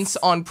yes. prints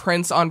on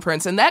prints on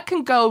prints. And that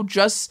can go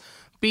just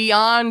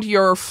beyond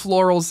your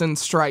florals and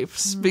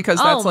stripes because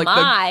that's Oh, like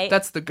my.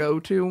 that's the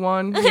go-to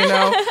one, you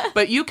know?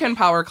 But you can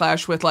power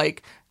clash with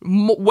like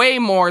way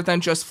more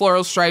than just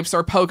floral stripes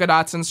or polka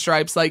dots and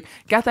stripes. Like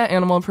get that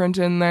animal print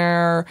in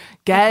there.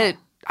 Get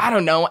I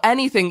don't know,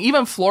 anything,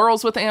 even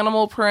florals with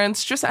animal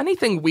prints, just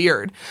anything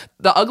weird.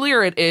 The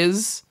uglier it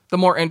is, the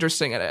more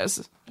interesting it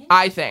is,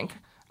 I think.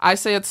 I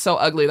say it's so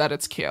ugly that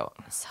it's cute.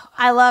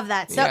 I love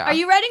that. So, Yeah. are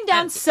you writing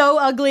down "so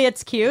ugly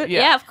it's cute"?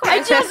 Yeah, of course.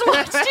 I just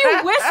watched you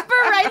whisper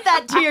write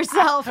that to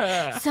yourself.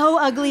 So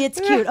ugly it's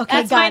cute. Okay,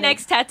 That's got my it.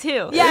 next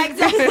tattoo. Yeah,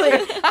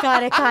 exactly.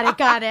 got it.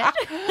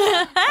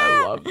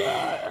 I love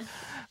that.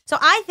 So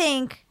I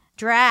think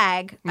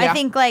drag. I Yeah.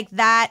 think like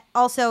that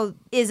also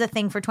is a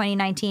thing for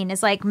 2019.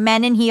 Is like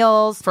men in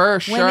heels,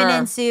 For women sure.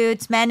 in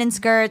suits, men in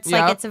skirts.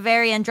 Yep. Like it's a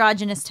very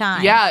androgynous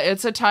time. Yeah,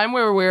 it's a time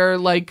where we're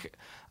like,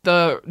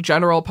 the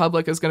general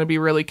public is going to be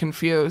really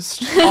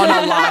confused on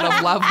a lot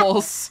of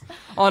levels.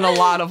 On a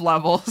lot of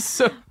levels.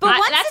 But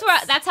once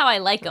That's how I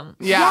like them.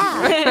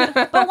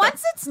 Yeah. but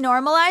once it's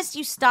normalized,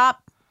 you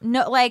stop.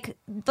 No, like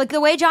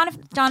the way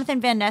Jonathan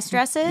Van Ness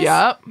dresses.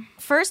 Yep.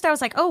 First, I was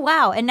like, oh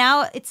wow, and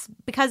now it's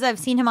because I've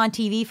seen him on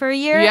TV for a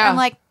year. Yeah. I'm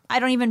like, I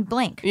don't even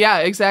blink. Yeah,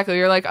 exactly.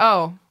 You're like,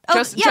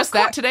 just yeah, of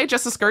that course. today?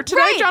 Just a skirt today,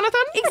 Right. Jonathan?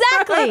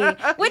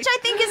 Exactly. Which I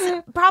think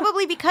is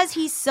probably because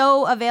he's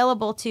so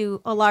available to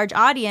a large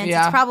audience.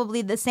 Yeah. It's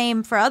probably the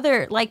same for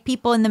other like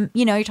people in the,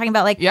 you're talking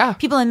about like Yeah.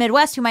 people in the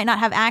Midwest who might not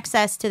have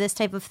access to this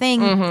type of thing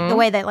the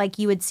way that like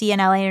you would see in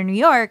LA or New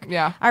York.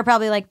 Yeah. Are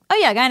probably like, oh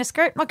yeah, guy in a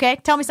skirt. Okay,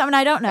 tell me something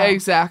I don't know.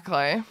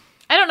 Exactly.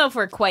 I don't know if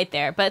we're quite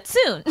there, but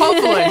soon.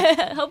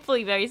 Hopefully.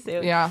 Hopefully very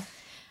soon. Yeah.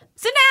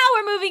 So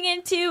now we're moving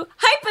into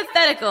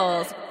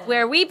hypotheticals,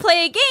 where we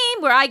play a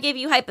game where I give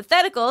you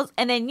hypotheticals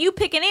and then you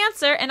pick an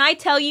answer and I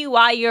tell you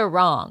why you're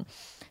wrong.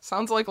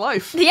 Sounds like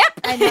life. Yep.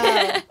 I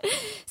know.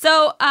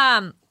 So,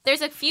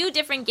 there's a few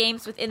different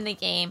games within the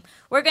game.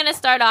 We're going to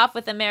start off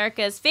with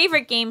America's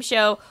favorite game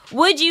show,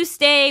 Would You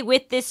Stay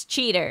with This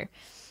Cheater?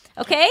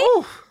 Okay?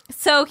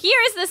 So here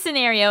is the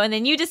scenario, and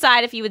then you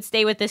decide if you would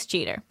stay with this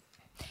cheater.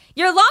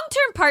 Your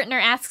long-term partner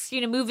asks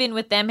you to move in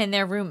with them and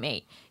their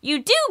roommate.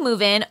 You do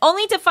move in,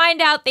 only to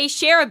find out they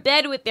share a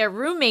bed with their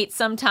roommate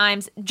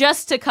sometimes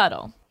just to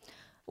cuddle.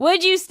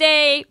 Would you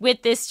stay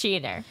with this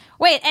cheater?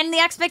 Wait, and the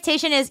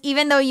expectation is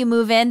even though you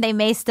move in, they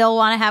may still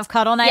want to have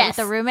cuddle night Yes.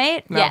 with the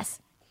roommate? No. Yes.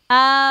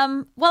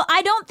 Well,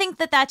 I don't think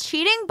that that's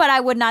cheating, but I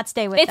would not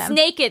stay with It's them.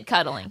 naked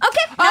cuddling.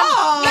 Okay. No,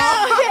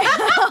 okay.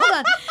 Hold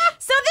on.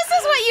 So this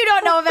is what you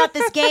don't know about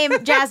this game,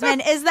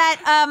 Jazzmyne, is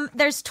that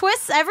there's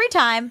twists every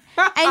time,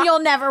 and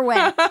you'll never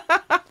win.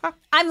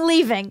 I'm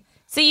leaving.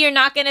 So you're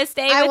not going to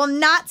stay I with... will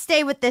not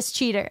stay with this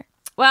cheater.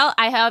 Well,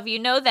 I have you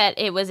know that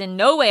it was in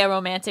no way a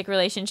romantic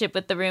relationship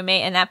with the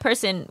roommate, and that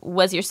person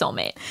was your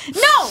soulmate.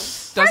 No.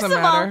 First of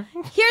matter.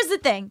 all, here's the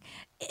thing.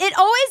 it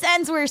always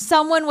ends where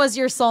someone was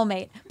your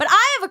soulmate. But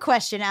I have a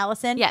question,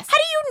 Allison. Yes. How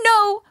do you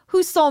know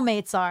who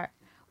soulmates are?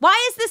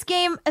 Why is this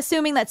game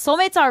assuming that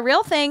soulmates are a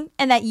real thing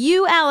and that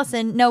you,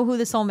 Allison, know who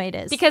the soulmate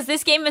is? Because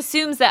this game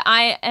assumes that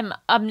I am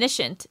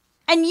omniscient.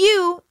 And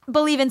you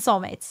believe in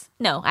soulmates.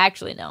 No, I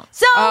actually don't.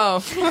 So, Oh.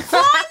 flaw in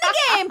the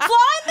game.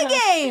 Flaw in the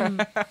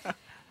game.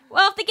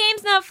 Well, if the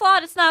game's not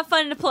flawed, it's not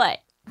fun to play.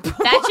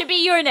 That should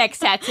be your next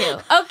tattoo.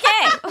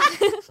 Okay.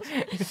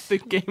 The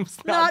game's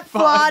Not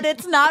fun. flawed.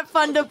 It's not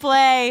fun to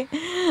play.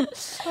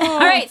 All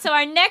right, so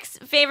our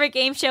next favorite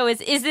game show is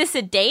This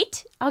a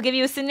Date? I'll give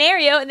you a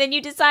scenario, and then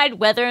you decide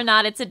whether or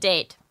not it's a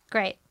date.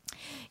 Great.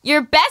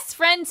 Your best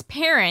friend's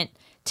parent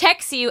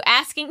texts you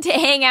asking to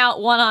hang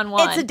out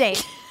one-on-one. It's a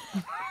date.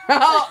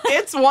 Oh,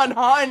 it's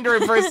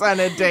 100%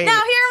 a date. Now,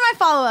 here are my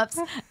follow-ups.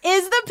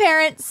 Is the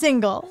parent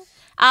single?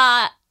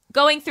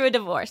 Going through a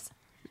divorce.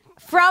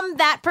 From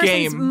that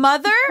person's Game.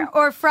 mother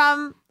or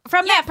from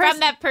that person? From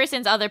that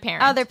person's other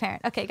parent. Other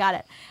parent. Okay, got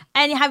it.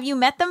 And have you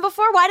met them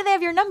before? Why do they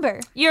have your number?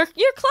 You're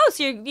close.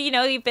 You've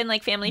been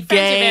like family friends.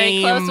 You're very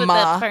close with the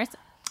Game. person.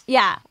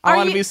 Yeah. I Are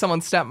want to you- be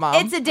someone's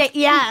stepmom. It's a date.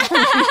 Yeah.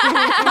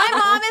 My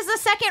mom is a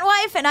second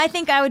wife, and I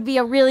think I would be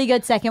a really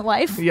good second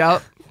wife.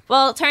 Yep.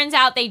 Well, it turns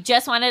out they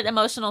just wanted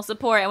emotional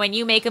support, and when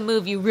you make a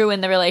move, you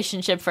ruin the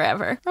relationship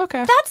forever.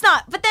 Okay. That's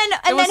not. But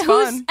then, was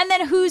fun.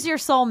 who's your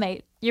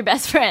soulmate? Your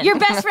best friend. Your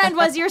best friend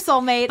was your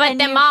soulmate, But and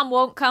then you- mom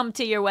won't come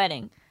to your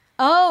wedding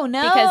Oh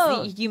no!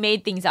 because you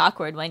made things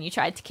awkward when you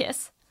tried to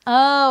kiss.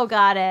 Oh,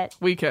 got it.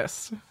 We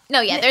kissed.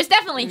 No, yeah, there's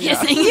definitely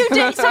kissing. You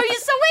did. So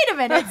wait a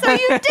minute. So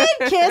you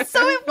did kiss.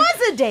 So it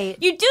was a date.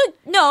 You do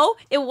no,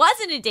 it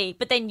wasn't a date,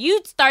 but then you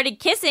started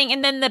kissing,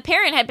 and then the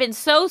parent had been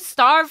so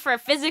starved for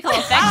physical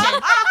affection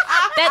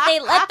that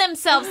they let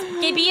themselves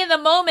be in the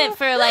moment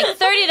for like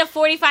 30 to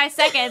 45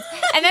 seconds,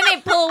 and then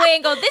they pull away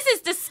and go, "This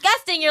is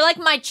disgusting. You're like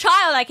my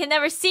child. I can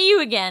never see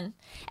you again."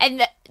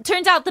 And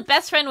turns out the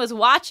best friend was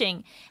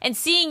watching and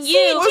seeing you. Do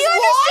you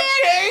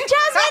understand,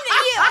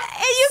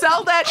 Jazzmyne? You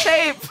Sell that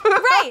tape.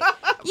 right.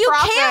 You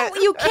Profit.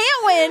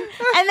 can't win,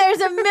 and there's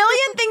a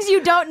million things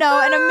you don't know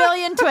and a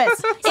million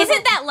twists.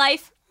 Isn't that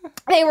life?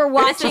 They were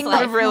watching. life.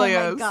 Like, It really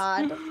oh is. my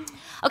God.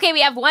 Okay,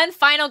 we have one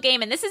final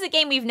game, and this is a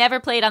game we've never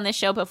played on this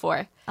show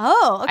before.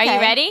 Oh, okay. Are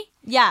you ready?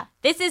 Yeah.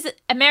 This is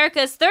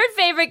America's third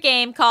favorite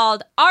game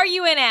called Are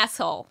You an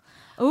Asshole?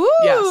 Ooh.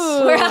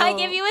 Yes. Where I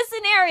give you a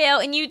scenario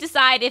and you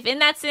decide if in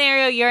that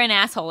scenario you're an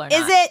asshole or not.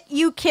 Is it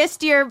you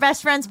kissed your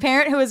best friend's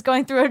parent who is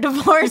going through a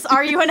divorce?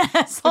 Are you an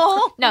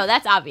asshole? No,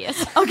 that's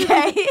obvious.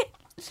 Okay.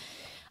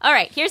 All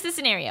right, here's the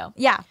scenario.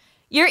 Yeah.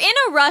 You're in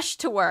a rush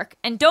to work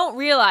and don't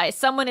realize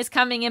someone is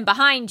coming in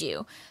behind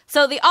you.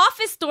 So the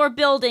office door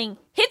building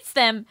hits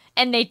them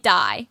and they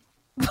die.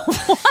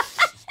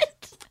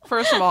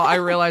 First of all, I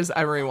realize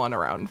everyone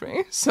around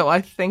me, so I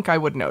think I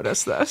would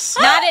notice this.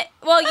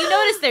 Well, you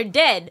notice they're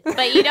dead,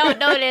 but you don't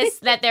notice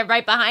that they're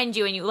right behind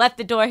you and you let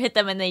the door hit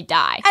them and they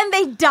die. And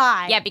they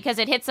die. Yeah, because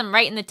it hits them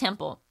right in the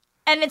temple.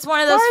 And it's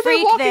one of Why those are they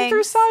freak walking things.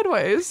 through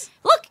sideways?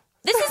 Look,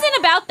 this isn't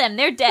about them.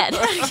 They're dead.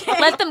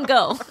 Let them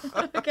go.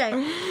 Okay.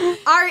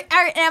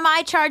 Am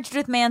I charged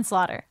with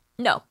manslaughter?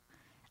 No.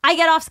 I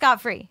get off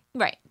scot-free.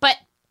 Right. But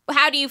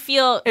how do you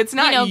feel? It's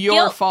not your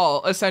guilt?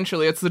 fault,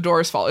 essentially. It's the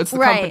door's fault. It's the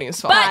Right. company's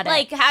fault. But, Got it.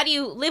 like, how do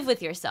you live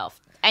with yourself?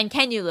 And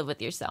can you live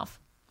with yourself?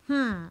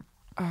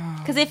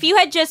 Because if you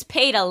had just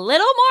paid a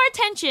little more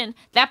attention,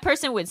 that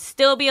person would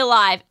still be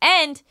alive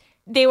and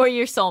they were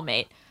your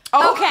soulmate.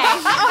 Okay.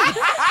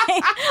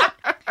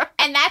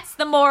 And that's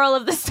the moral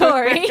of the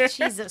story.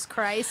 Jesus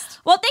Christ.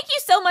 Well, thank you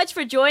so much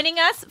for joining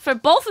us for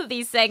both of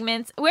these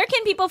segments. Where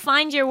can people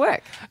find your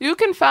work? You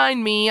can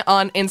find me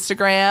on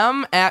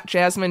Instagram at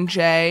Jazzmyne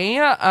J,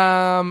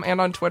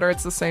 and on Twitter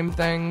it's the same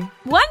thing.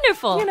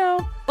 Wonderful. You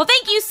know. Well,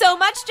 thank you so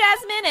much,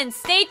 Jazzmyne, and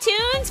stay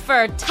tuned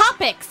for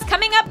topics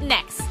coming up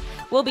next.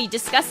 We'll be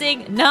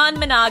discussing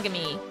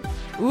non-monogamy.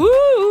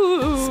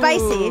 Ooh.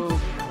 Spicy.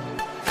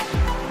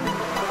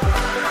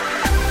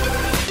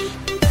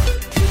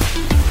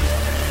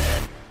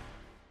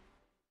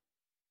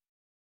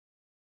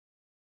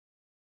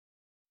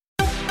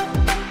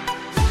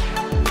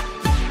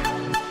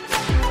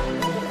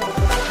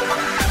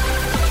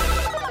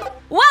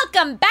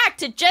 Welcome back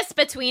to Just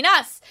Between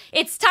Us.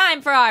 It's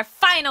time for our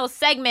final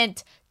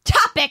segment,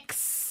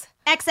 Topics.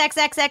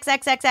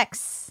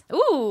 XXXXXXX.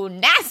 Ooh,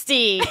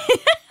 nasty.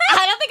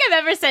 I don't think I've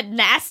ever said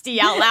nasty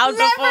out loud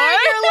Never before. in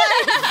your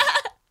life.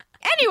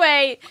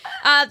 Anyway,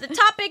 the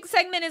topic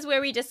segment is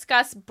where we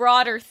discuss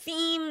broader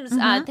themes.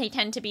 They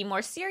tend to be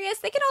more serious.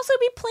 They can also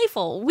be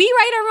playful. We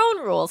write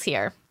our own rules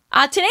here.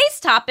 Today's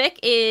topic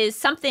is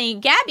something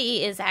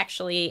Gabby is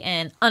actually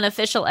an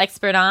unofficial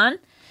expert on.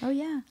 Oh,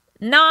 yeah.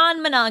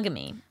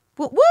 Non-monogamy.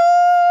 What?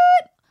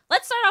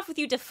 Let's start off with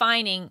you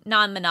defining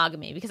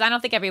non-monogamy, because I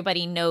don't think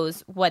everybody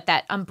knows what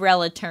that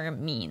umbrella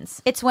term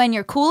means. It's when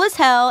you're cool as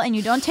hell and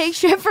you don't take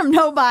shit from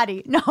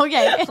nobody. No,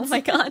 okay. Oh my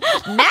God.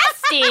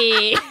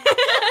 Nasty!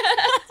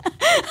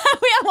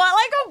 I want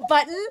like a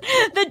button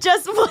that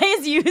just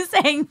plays you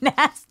saying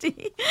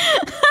nasty.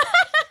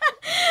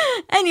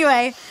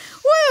 Anyway,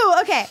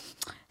 woo, okay.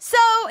 So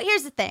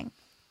here's the thing.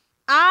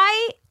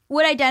 I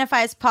would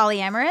identify as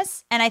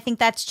polyamorous, and I think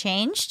that's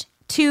changed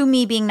to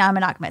me being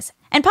non-monogamous.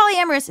 And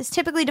polyamorous is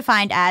typically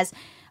defined as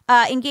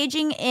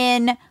engaging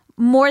in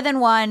more than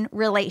one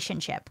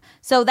relationship.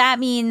 So that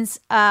means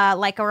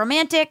like a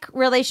romantic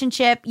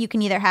relationship, you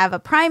can either have a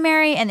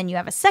primary and then you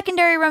have a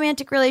secondary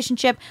romantic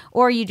relationship,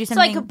 or you do So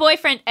something like a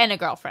boyfriend and a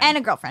girlfriend. and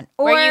a girlfriend.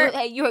 Or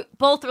where you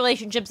both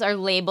relationships are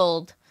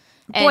labeled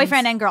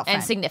boyfriend and girlfriend.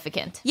 and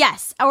significant.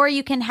 Yes. Or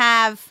you can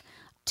have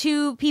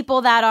two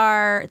people that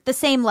are the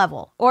same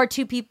level, or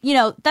two people, you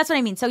know, that's what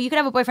I mean. So you could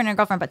have a boyfriend and a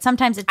girlfriend, but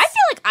sometimes it's I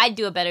feel like I'd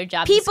do a better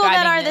job people that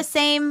describing are the this.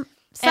 same.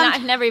 And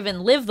I've never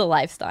even lived the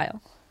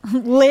lifestyle.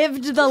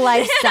 Lived the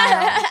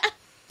lifestyle.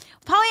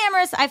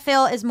 Polyamorous, I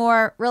feel, is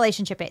more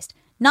relationship based.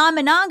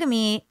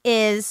 Non-monogamy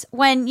is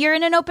when you're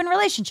in an open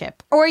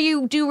relationship, or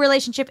you do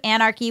relationship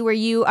anarchy where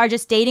you are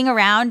just dating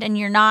around and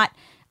you're not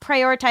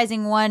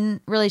prioritizing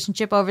one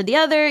relationship over the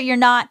other. You're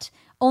not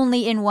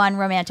only in one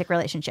romantic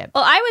relationship.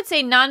 Well, I would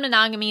say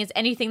non-monogamy is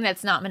anything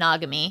that's not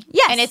monogamy.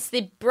 Yes. And it's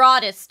the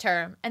broadest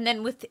term. And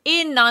then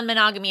within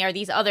non-monogamy are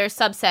these other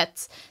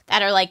subsets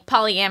that are like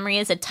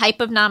polyamory is a type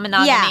of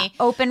non-monogamy. Yeah,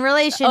 open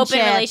relationship. Open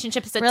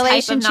relationship is a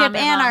relationship type of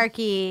non-monogamy.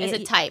 anarchy Is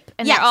a type.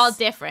 And Yes. they're all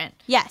different.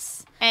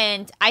 Yes.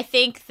 And I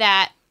think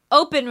that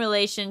open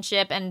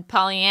relationship and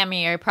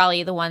polyamory are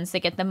probably the ones that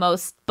get the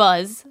most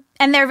buzz.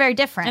 And they're very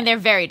different. And they're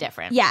very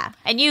different. Yeah.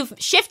 And you've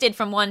shifted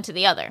from one to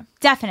the other.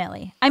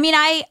 Definitely. I mean,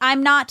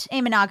 I'm not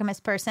a monogamous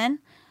person.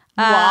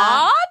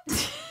 What?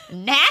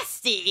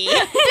 Nasty.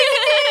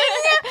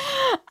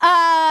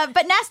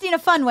 But nasty in a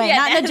fun way, Yeah,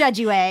 not in a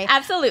judgy way.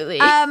 Absolutely.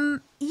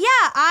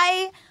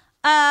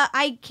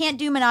 I can't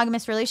do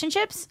monogamous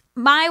relationships.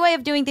 My way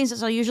of doing things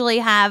is I'll usually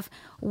have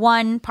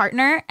one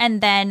partner,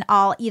 and then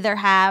I'll either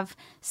have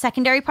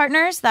secondary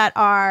partners that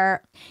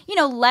are, you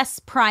know, less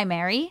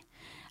primary,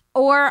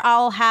 or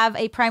I'll have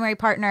a primary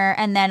partner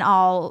and then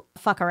I'll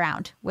fuck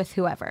around with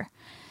whoever.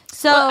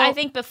 So well, I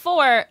think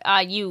before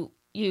you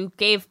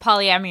gave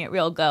polyamory a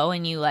real go,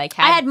 and you like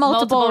had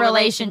multiple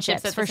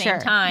relationships at for the same sure.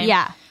 time.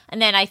 Yeah. And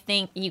then I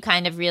think you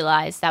kind of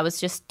realized that was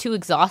just too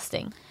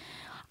exhausting.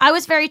 I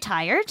was very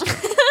tired.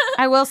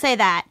 I will say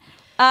that.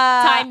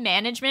 Time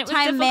management was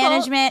Time difficult.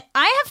 management.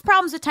 I have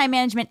problems with time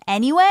management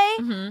anyway.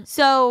 Mm-hmm.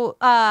 So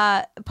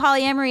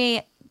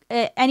polyamory,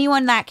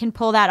 anyone that can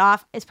pull that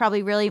off is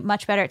probably really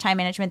much better at time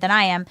management than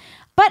I am.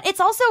 But it's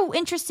also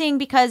interesting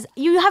because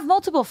you have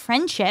multiple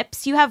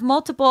friendships. You have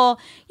multiple,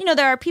 you know,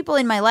 there are people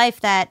in my life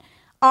that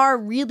are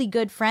really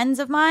good friends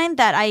of mine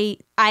that I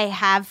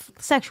have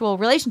sexual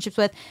relationships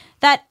with,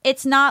 that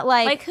it's not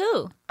Like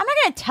who? I'm not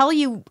going to tell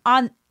you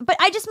on, but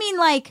I just mean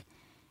like,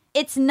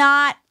 it's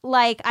not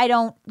like I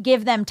don't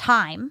give them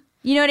time.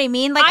 You know what I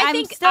mean? Like I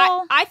think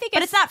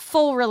but it's not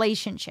full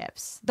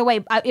relationships the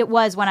way it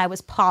was when I was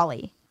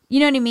poly.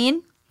 You know what I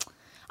mean?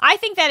 I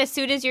think that as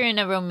soon as you're in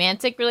a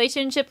romantic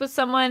relationship with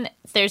someone,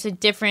 there's a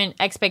different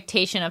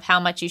expectation of how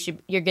much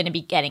you're going to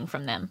be getting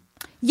from them.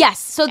 Yes.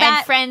 So that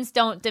And friends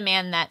don't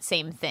demand that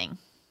same thing.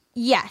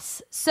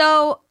 Yes.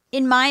 So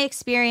in my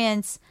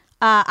experience,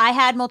 I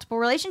had multiple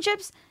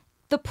relationships.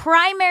 The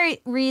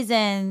primary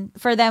reason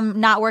for them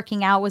not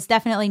working out was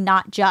definitely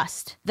not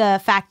just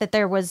the fact that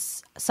there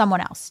was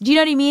someone else. Do you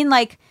know what I mean?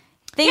 Like,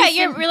 Yeah,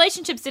 your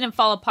relationships didn't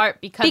fall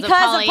apart because of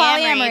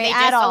polyamory. They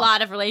at just all. A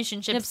lot of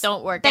relationships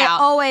don't work They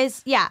out.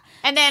 always, yeah.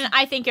 And then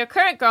I think your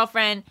current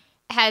girlfriend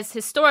has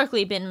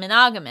historically been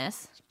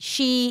monogamous.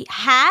 She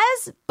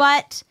has,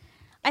 but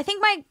I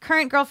think my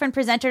current girlfriend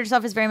presented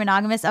herself as very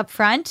monogamous up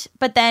front,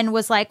 but then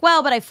was like,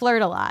 well, but I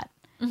flirt a lot.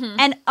 Mm-hmm.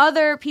 And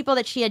other people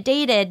that she had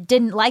dated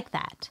didn't like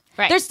that.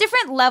 Right. There's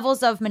different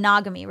levels of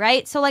monogamy,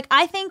 right? So like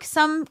I think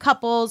some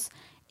couples,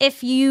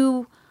 if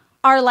you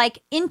are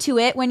like into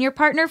it when your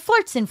partner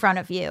flirts in front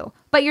of you,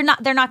 but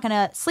they're not going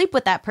to sleep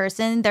with that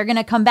person. They're going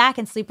to come back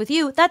and sleep with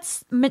you.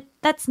 That's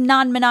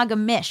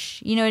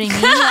non-monogamish. You know what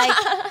I mean?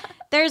 Like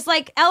there's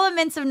like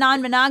elements of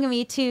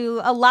non-monogamy to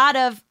a lot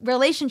of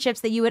relationships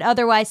that you would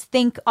otherwise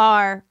think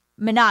are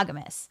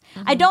monogamous.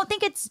 Mm-hmm. I don't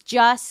think it's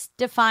just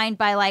defined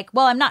by like,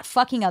 well, I'm not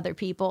fucking other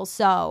people,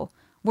 so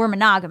we're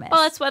monogamous.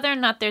 Well, it's whether or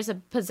not there's a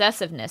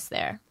possessiveness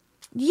there.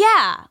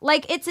 Yeah.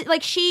 Like it's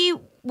like she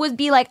would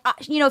be like,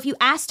 you know, if you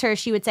asked her,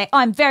 she would say, oh,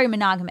 I'm very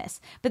monogamous.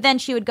 But then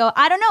she would go,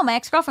 I don't know. My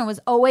ex-girlfriend was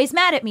always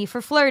mad at me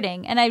for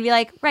flirting. And I'd be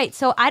like, right.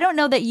 So I don't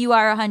know that you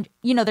are 100,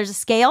 you know, there's a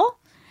scale.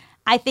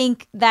 I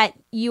think that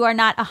you are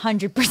not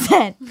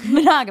 100%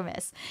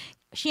 monogamous.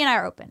 She and I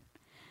are open.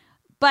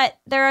 But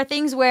there are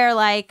things where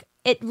like,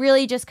 it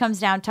really just comes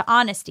down to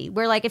honesty.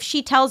 Where like, if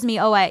she tells me,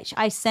 oh,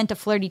 I sent a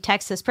flirty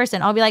text to this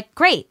person, I'll be like,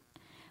 great.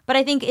 But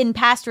I think in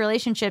past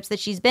relationships that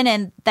she's been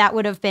in, that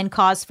would have been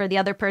cause for the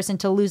other person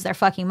to lose their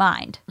fucking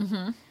mind.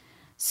 Mm-hmm.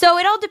 So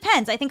it all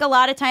depends. I think a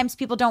lot of times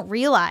people don't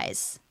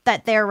realize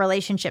that their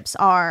relationships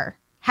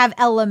have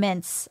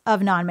elements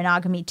of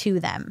non-monogamy to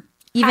them,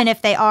 even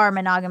if they are a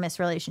monogamous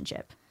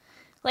relationship.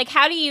 Like,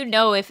 how do you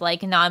know if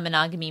like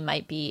non-monogamy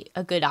might be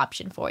a good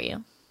option for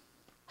you?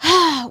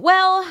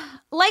 Well,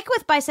 like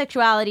with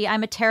bisexuality,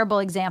 I'm a terrible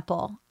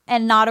example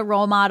and not a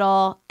role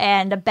model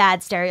and a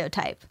bad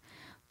stereotype.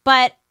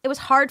 But it was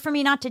hard for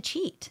me not to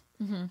cheat.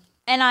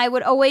 And I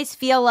would always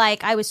feel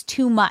like I was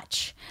too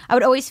much. I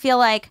would always feel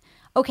like,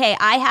 okay,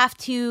 I have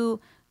to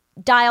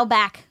dial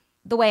back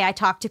the way I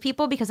talk to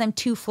people because I'm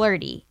too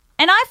flirty.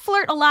 And I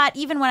flirt a lot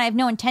even when I have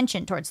no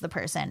intention towards the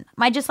person.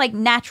 My just like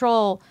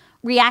natural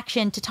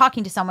reaction to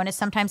talking to someone is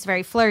sometimes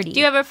very flirty. Do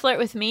you ever flirt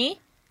with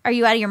me? Are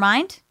you out of your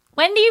mind?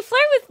 When do you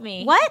flirt with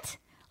me? What?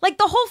 Like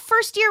the whole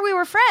first year we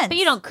were friends. But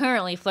you don't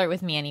currently flirt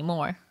with me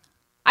anymore.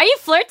 Are you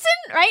flirting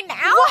right now?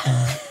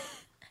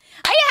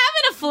 Are you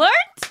having a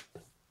flirt?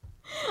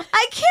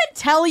 I can't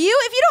tell you.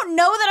 If you don't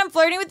know that I'm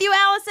flirting with you,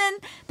 Allison,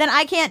 then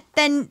I can't.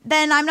 Then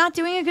I'm not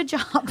doing a good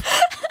job.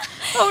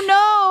 Oh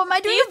no, am I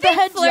doing a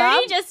bad flirty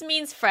job? just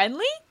means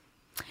friendly?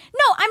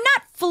 No, I'm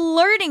not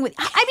flirting with.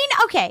 I mean,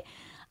 okay.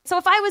 So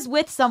if I was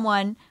with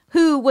someone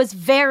who was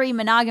very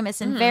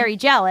monogamous and very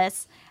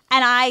jealous,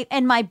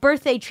 and my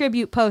birthday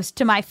tribute post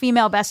to my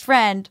female best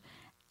friend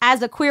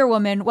as a queer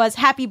woman was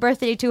happy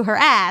birthday to her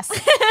ass,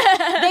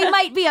 they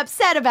might be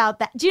upset about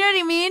that. Do you know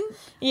what I mean?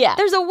 Yeah.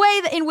 There's a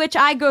way in which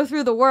I go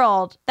through the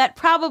world that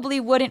probably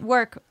wouldn't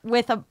work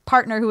with a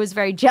partner who is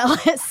very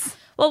jealous.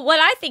 Well,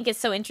 what I think is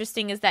so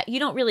interesting is that you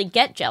don't really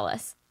get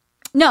jealous.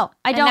 No,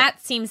 I don't. And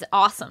that seems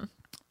awesome.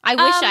 I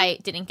wish I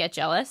didn't get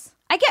jealous.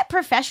 I get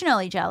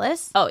professionally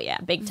jealous. Oh, yeah,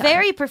 big time.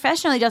 Very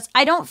professionally jealous.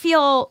 I don't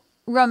feel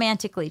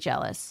romantically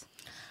jealous.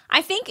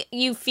 I think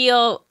you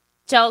feel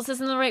jealous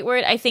isn't the right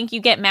word. I think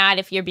you get mad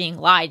if you're being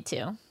lied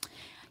to.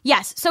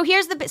 Yes. So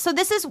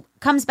this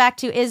comes back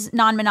to, is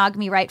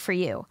non-monogamy right for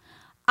you?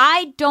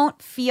 I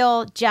don't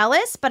feel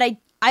jealous, but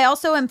I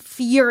also am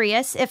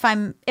furious if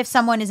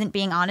someone isn't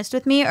being honest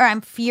with me, or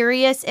I'm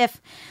furious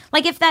if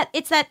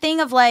it's that thing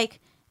of like,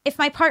 if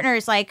my partner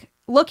is like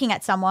looking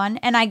at someone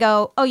and I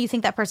go, oh, you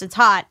think that person's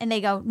hot? And they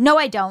go, no,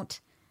 I don't.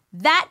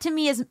 That to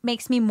me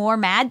makes me more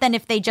mad than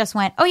if they just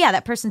went, oh yeah,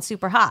 that person's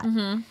super hot.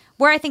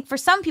 Where I think for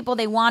some people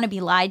they want to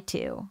be lied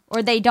to,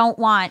 or they don't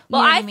want.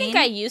 Well, I mean? think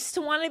I used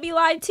to want to be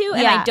lied to,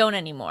 and Yeah. I don't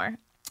anymore.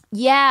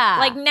 Yeah.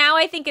 Like now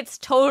I think it's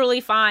totally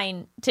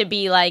fine to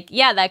be like,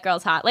 yeah, that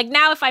girl's hot. Like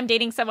now if I'm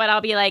dating someone,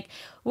 I'll be like,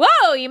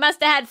 whoa, you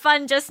must have had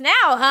fun just now,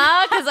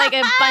 huh? Because like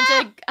a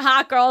bunch of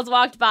hot girls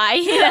walked by,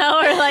 you know?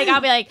 Or like I'll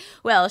be like,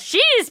 well,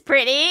 she's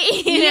pretty,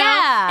 you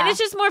know? And it's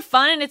just more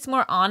fun and it's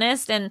more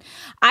honest. And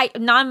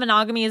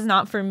non-monogamy is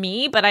not for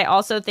me, but I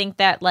also think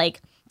that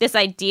like this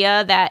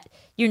idea that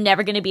you're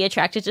never going to be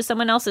attracted to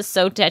someone else is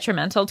so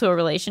detrimental to a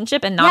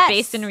relationship and not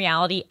based in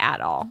reality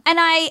at all. And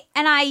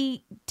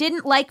I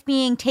didn't like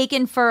being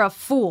taken for a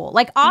fool.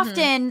 Like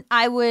often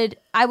I would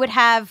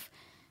have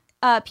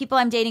people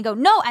I'm dating go,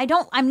 no,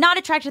 I'm not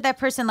attracted to that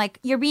person. Like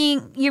you're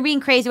being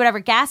crazy, whatever,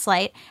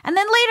 gaslight. And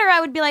then later I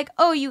would be like,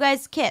 oh, you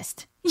guys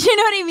kissed. You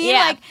know what I mean?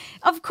 Yeah. Like,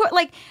 of course,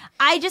 like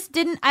I just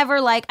didn't ever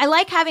I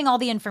like having all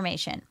the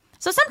information.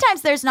 So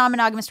sometimes there's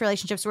non-monogamous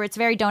relationships where it's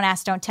very don't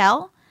ask, don't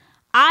tell.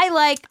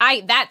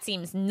 That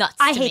seems nuts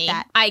to me. I hate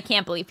that. I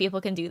can't believe people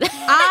can do that.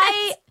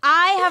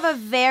 I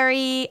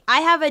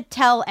have a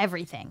tell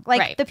everything. Like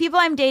Right. the people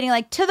I'm dating,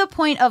 like to the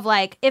point of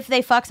like, if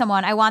they fuck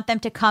someone, I want them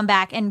to come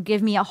back and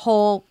give me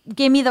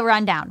the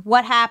rundown.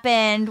 What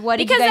happened? What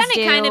did you guys do? Because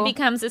then it kind of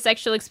becomes a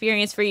sexual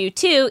experience for you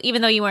too,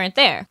 even though you weren't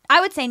there. I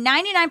would say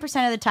 99%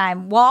 of the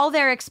time, while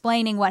they're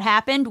explaining what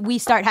happened, we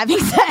start having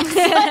sex.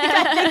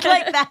 I think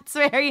like that's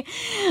very.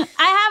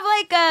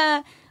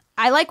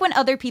 I like when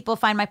other people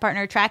find my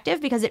partner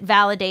attractive because it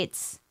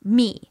validates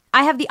me.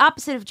 I have the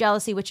opposite of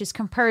jealousy, which is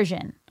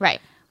compersion. Right.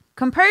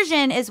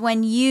 Compersion is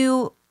when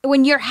you're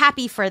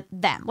happy for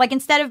them. Like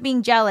instead of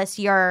being jealous,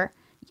 Or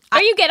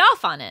you get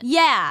off on it.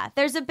 yeah,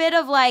 there's a bit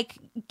of like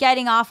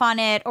getting off on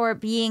it or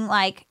being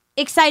like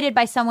excited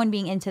by someone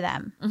being into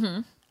them.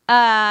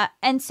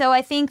 And so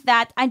I think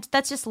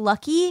that's just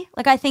lucky.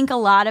 Like I think a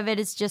lot of it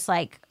is just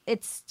like,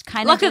 it's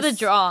kind Luck of of the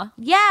draw.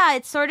 Yeah,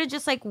 it's sort of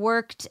just like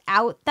worked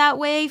out that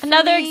way for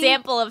Another me.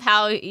 example of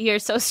how you're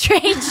so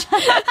strange.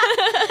 Well,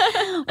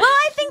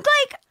 I think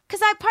like, because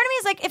part of me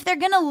is like, if they're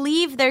gonna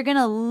leave, they're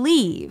gonna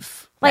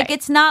leave. Like Right.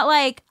 it's not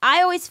like,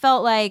 I always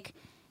felt like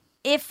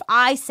if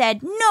I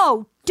said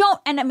no, don't,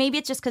 and maybe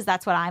it's just because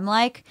that's what I'm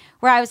like,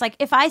 where I was like,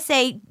 if I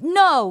say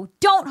no,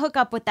 don't hook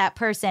up with that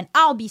person,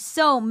 I'll be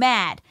so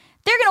mad.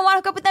 They're going to want to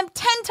hook up with them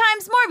 10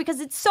 times more because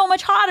it's so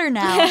much hotter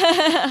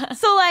now.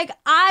 So like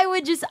I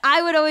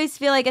would always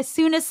feel like as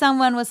soon as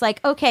someone was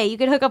like, okay, you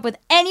could hook up with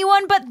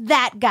anyone but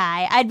that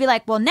guy, I'd be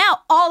like, well,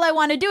 now all I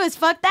want to do is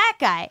fuck that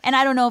guy. And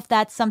I don't know if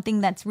that's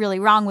something that's really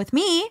wrong with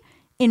me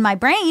in my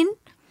brain.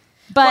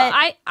 But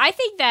Well, I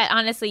think that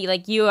honestly,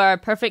 like you are a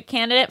perfect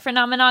candidate for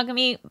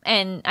non-monogamy,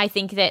 and I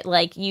think that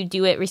like you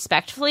do it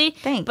respectfully.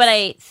 Thanks. But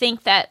I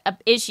think that an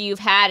issue you've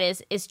had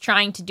is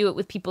trying to do it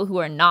with people who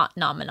are not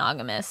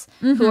non-monogamous,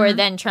 who are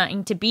then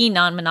trying to be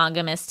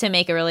non-monogamous to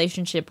make a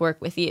relationship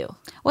work with you.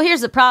 well, here's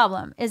the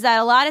problem is that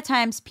a lot of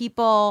times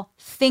people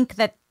think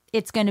that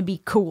it's going to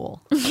be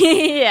cool.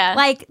 Yeah.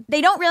 Like they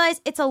don't realize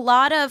it's a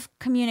lot of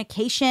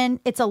communication.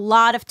 It's a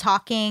lot of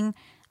talking.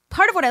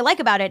 Part of what I like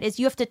about it is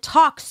you have to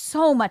talk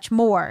so much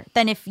more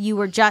than if you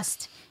were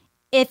just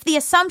if the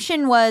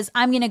assumption was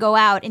I'm going to go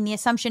out and the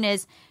assumption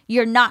is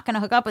you're not going to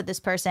hook up with this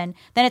person,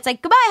 then it's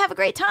like, goodbye, have a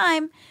great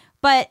time.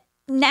 But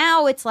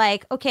now it's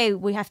like, okay,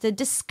 we have to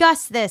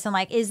discuss this. And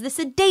like, is this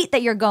a date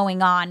that you're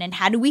going on? And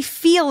how do we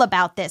feel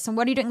about this? And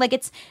what are you doing? Like,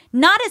 it's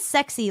not as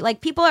sexy.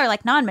 Like, people are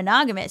like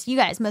non-monogamous. You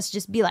guys must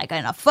just be like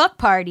in a fuck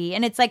party.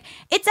 And it's like,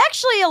 it's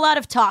actually a lot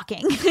of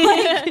talking.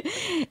 Like,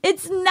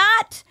 it's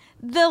not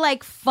the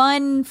like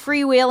fun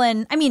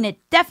freewheeling. I mean, it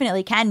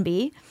definitely can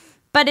be,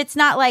 but it's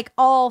not like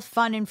all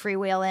fun and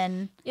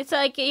freewheeling. It's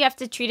like you have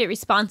to treat it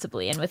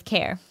responsibly and with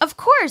care. Of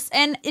course.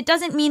 And it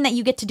doesn't mean that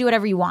you get to do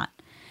whatever you want.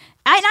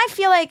 And I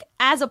feel like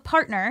as a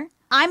partner,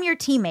 I'm your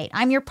teammate.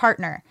 I'm your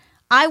partner.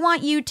 I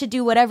want you to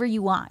do whatever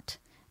you want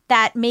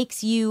that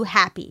makes you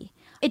happy.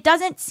 It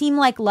doesn't seem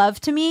like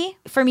love to me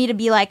for me to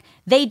be like,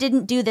 they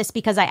didn't do this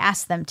because I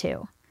asked them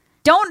to.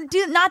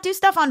 Not do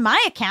stuff on my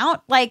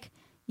account. Like,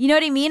 you know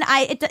what I mean?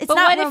 It's but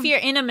not. what if you're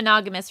in a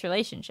monogamous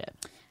relationship?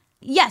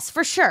 Yes,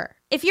 for sure.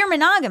 If you're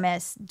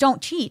monogamous,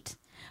 don't cheat.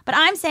 But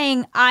I'm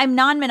saying I'm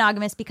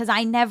non-monogamous because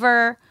I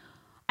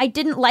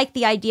didn't like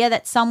the idea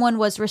that someone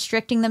was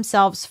restricting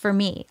themselves for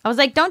me. I was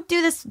like, don't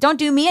do this. Don't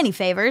do me any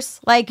favors.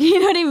 Like, you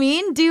know what I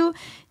mean? Do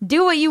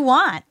what you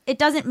want. It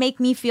doesn't make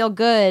me feel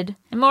good.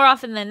 And more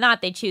often than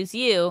not, they choose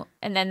you,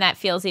 and then that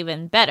feels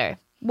even better.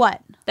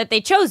 What? That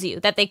they chose you,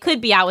 that they could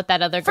be out with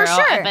that other girl, For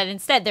sure. but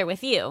instead they're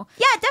with you.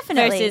 Yeah,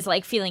 definitely. Versus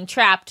like feeling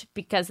trapped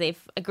because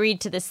they've agreed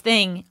to this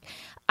thing.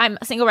 I'm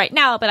single right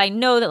now, but I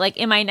know that like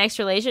in my next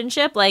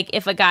relationship, like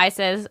if a guy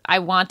says, I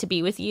want to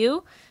be with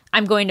you,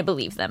 I'm going to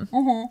believe them.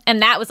 Mm-hmm.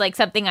 And that was like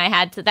something I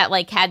had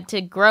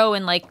to grow,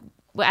 and like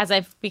as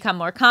I've become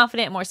more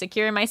confident, more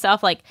secure in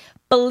myself, like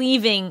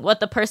believing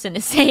what the person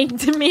is saying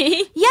to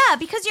me. Yeah,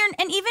 because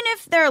and even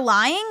if they're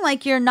lying,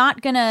 like you're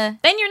not gonna.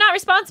 Then you're not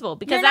responsible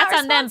because You're not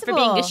that's on them for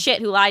being the shit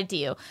who lied to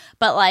you.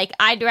 But like,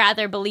 I'd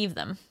rather believe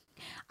them.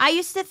 I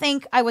used to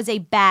think I was a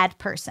bad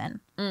person.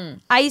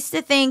 I used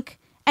to think,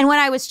 and when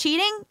I was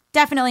cheating,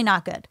 definitely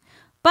not good.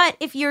 But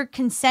if you're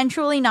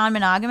consensually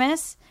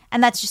non-monogamous,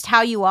 and that's just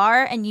how you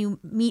are, and you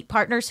meet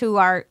partners who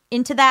are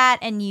into that,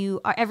 and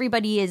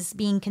everybody is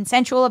being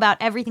consensual about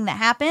everything that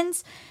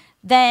happens,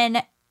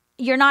 then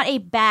you're not a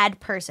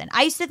bad person.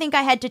 I used to think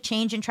I had to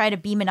change and try to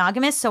be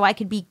monogamous so I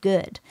could be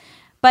good.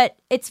 But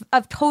it's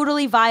a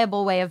totally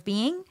viable way of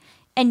being,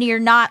 and you're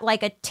not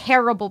like a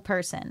terrible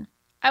person.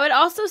 I would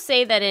also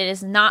say that it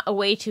is not a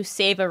way to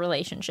save a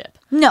relationship.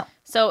 No.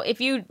 So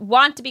if you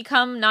want to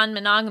become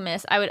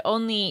non-monogamous, I would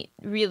only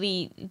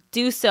really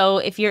do so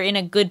if you're in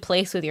a good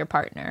place with your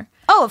partner.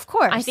 Oh, of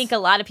course. I think a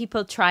lot of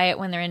people try it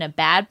when they're in a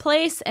bad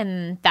place,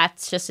 and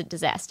that's just a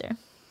disaster.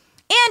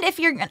 And if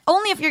you're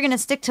going to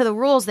stick to the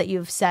rules that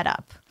you've set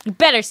up. You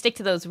better stick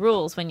to those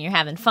rules when you're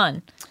having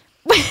fun.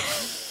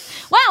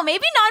 Wow,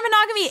 maybe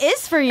non-monogamy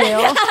is for you.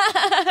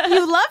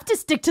 You love to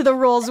stick to the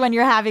rules when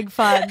you're having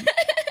fun.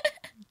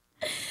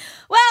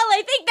 Well,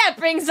 I think that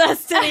brings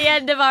us to the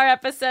end of our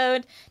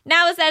episode.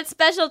 Now is that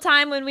special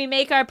time when we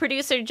make our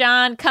producer,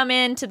 John, come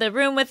into the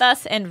room with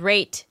us and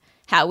rate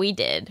how we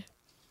did.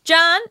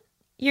 John,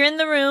 you're in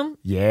the room.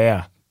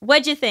 Yeah.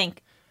 What'd you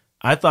think?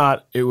 I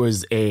thought it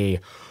was a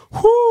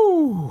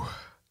whoo,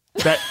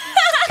 that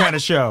kind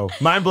of show.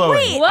 Mind blowing.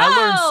 Wait, I whoa.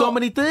 learned so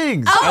many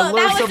things. Oh, I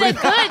learned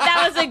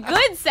that was a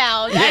good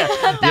sound. I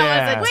thought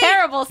that was a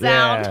terrible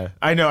sound. Yeah.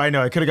 I know.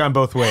 I could have gone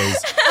both ways.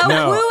 A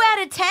No. woo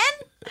out of 10?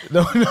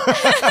 No. A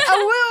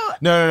woo.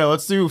 No.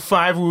 Let's do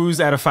 5 woos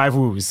out of 5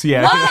 woos.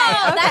 Yeah. Whoa,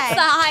 Okay. that's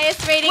the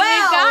highest rating we've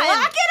Well, gotten.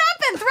 lock it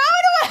up and throw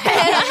it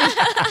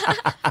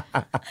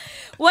away.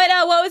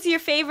 What was your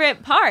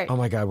favorite part? Oh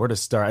my God, where to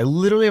start? I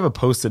literally have a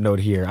post-it note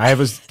here.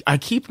 I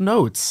keep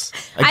notes.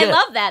 I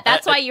love that.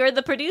 That's why you're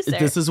the producer.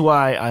 This is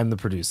why I'm the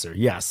producer.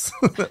 Yes,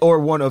 or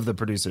one of the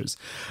producers.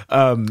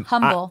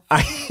 Humble.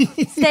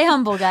 Stay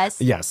humble,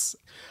 guys. Yes.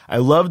 I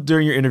loved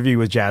during your interview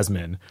with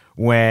Jazzmyne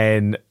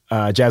when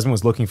Jazzmyne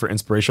was looking for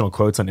inspirational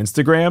quotes on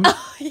Instagram,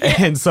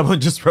 and someone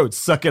just wrote,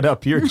 "Suck it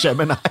up, you're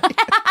Gemini."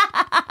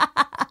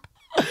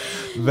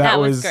 That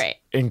was great.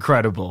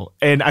 Incredible.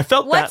 And I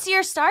felt What's that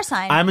your star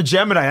sign? I'm a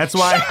Gemini. That's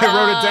why I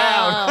wrote it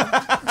down.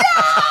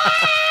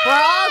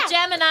 We're all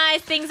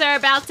Geminis. Things are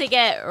about to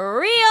get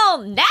real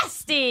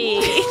nasty.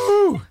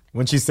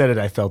 When she said it,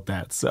 I felt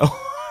that. So,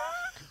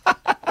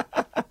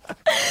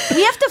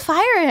 We have to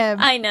fire him.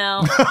 I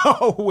know.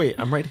 oh wait,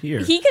 I'm right here.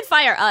 He could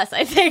fire us,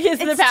 I think, is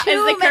It's the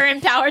too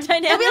current power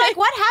dynamic. They'll be like,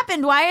 what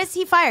happened? Why is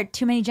he fired?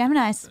 Too many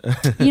Geminis.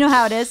 You know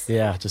how it is.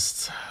 Yeah,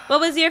 just What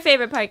was your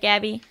favorite part,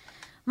 Gabby?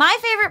 My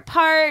favorite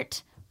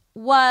part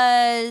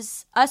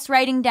was us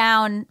writing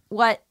down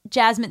what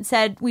Jazzmyne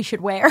said we should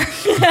wear.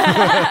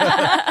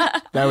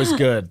 that was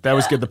good. That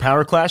was good. The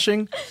power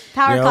clashing.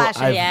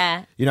 Clashing,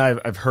 yeah.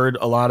 I've heard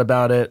a lot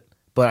about it,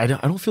 but I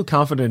don't feel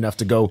confident enough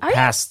to go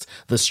past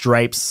the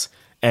stripes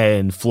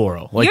and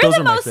floral. Like, You're those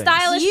the are my most things.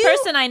 stylish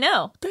person I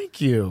know. Thank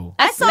you.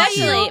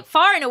 Especially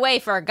far and away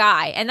for a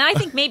guy. And then I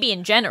think maybe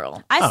in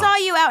general. I saw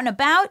you out and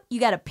about. You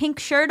got a pink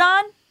shirt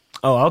on.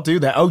 Oh, I'll do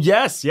that. Oh,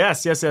 yes.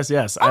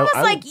 Almost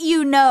like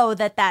you know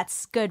that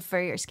that's good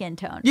for your skin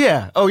tone.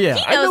 Yeah. Oh, yeah.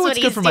 I knows know what what's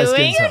good he's for my doing.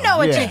 skin You tone. know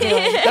what Yeah. you're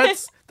doing.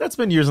 That's that's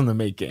been years in the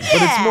making. But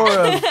it's more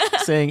of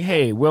saying,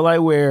 hey, will I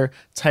wear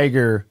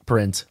tiger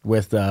print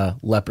with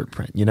leopard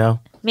print, you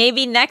know?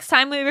 Maybe next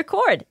time we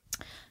record.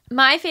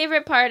 My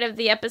favorite part of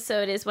the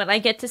episode is when I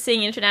get to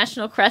sing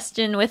International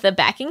Question with a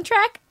backing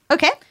track.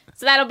 Okay.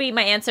 So that'll be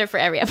my answer for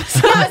every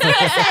episode. I was going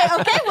to say,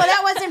 okay, well,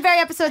 that wasn't very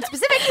episode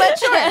specific, but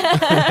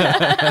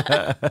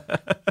sure.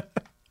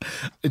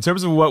 In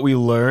terms of what we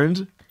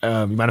learned, you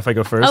mind if I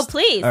go first? Oh,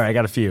 please. All right, I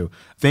got a few.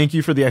 Thank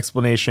you for the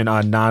explanation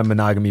on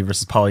non-monogamy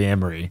versus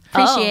polyamory.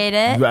 Appreciate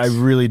it. I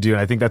really do.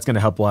 And I think that's going to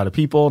help a lot of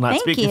people. Not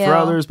Thank speaking you. for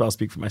others, but I'll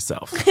speak for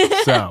myself.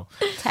 So,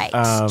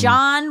 Tight.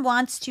 John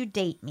wants to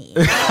date me.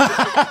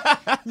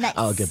 Nice.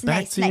 I'll get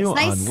back to you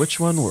nice. on which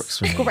one works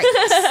for me. Great.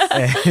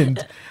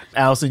 And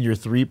Allison, your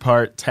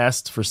 3-part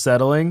test for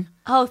settling,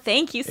 Oh,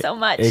 thank you so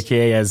much.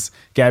 aka, as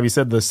Gabby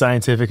said, the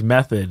scientific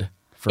method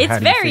for It's how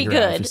to very figure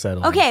out if good. you're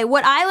settling. Okay,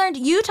 what I learned,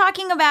 you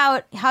talking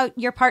about how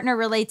your partner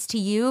relates to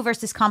you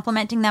versus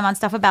complimenting them on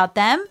stuff about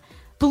them,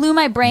 blew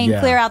my brain Yeah.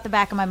 clear out the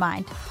back of my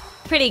mind.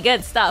 Pretty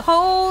good stuff.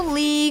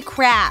 Holy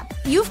crap.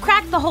 You've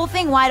cracked the whole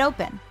thing wide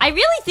open. I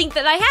really think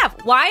that I have.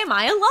 Why am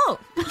I alone?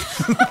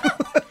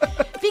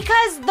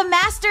 Because the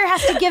master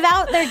has to give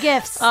out their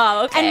gifts.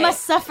 Oh, okay. And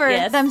must suffer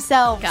Yes.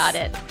 themselves. Got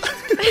it.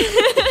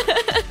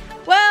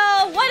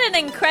 Well, what an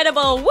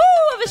incredible woo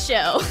of a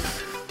show.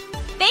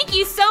 Thank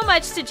you so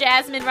much to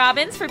Jazzmyne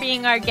Robbins for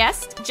being our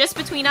guest. Just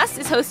Between Us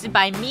is hosted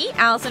by me,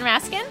 Allison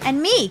Raskin. And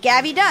me,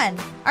 Gabby Dunn.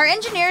 Our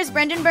engineer is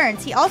Brendan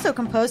Burns. He also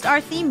composed our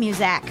theme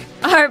music.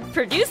 Our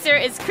producer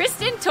is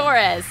Kristen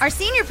Torres. Our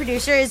senior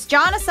producer is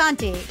John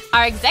Asante.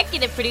 Our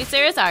executive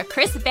producers are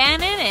Chris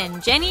Bannon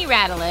and Jenny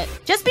Rattlet.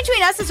 Just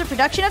Between Us is a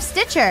production of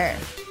Stitcher.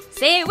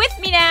 Say it with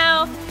me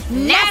now.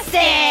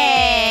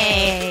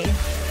 Nasty!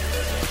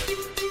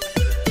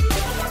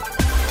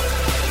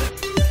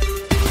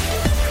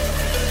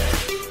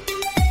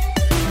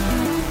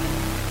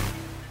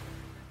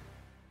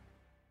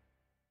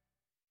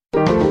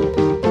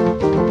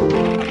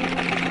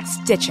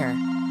 Stitcher.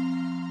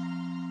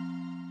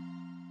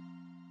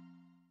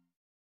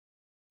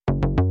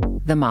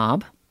 The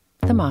mob,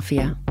 the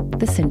mafia,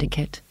 the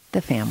syndicate,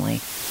 the family.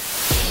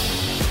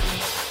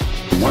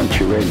 Once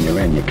you're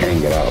in, you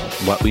can't get out.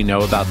 What we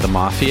know about the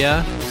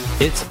mafia,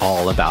 it's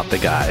all about the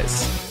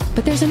guys.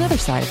 But there's another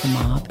side of the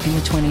mob in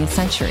the 20th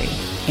century,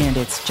 and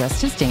it's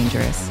just as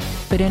dangerous,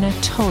 but in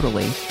a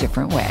totally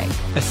different way.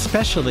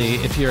 Especially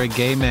if you're a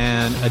gay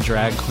man, a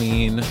drag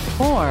queen.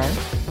 Or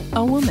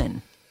a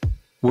woman.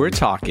 We're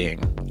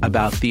talking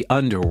about the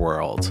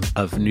underworld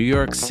of New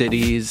York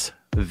City's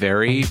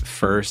very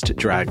first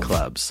drag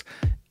clubs.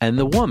 And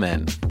the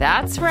woman.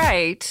 That's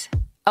right.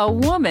 A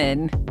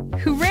woman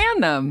who ran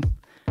them.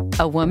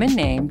 A woman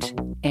named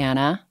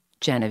Anna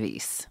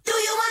Genovese.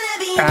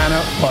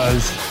 Anna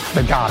was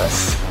the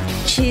goddess.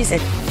 She's a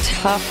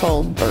tough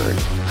old bird.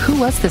 Who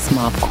was this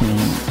mob queen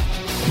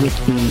with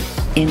the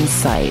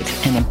insight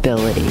and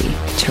ability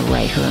to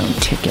write her own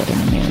ticket in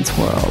a man's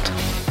world?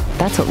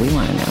 That's what we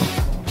want to know.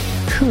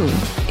 Who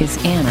is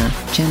Anna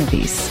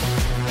Genovese?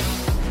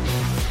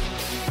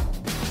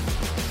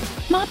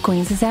 Mob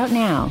Queens is out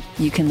now.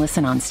 You can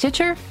listen on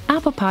Stitcher,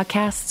 Apple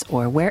Podcasts,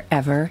 or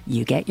wherever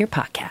you get your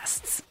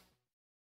podcasts.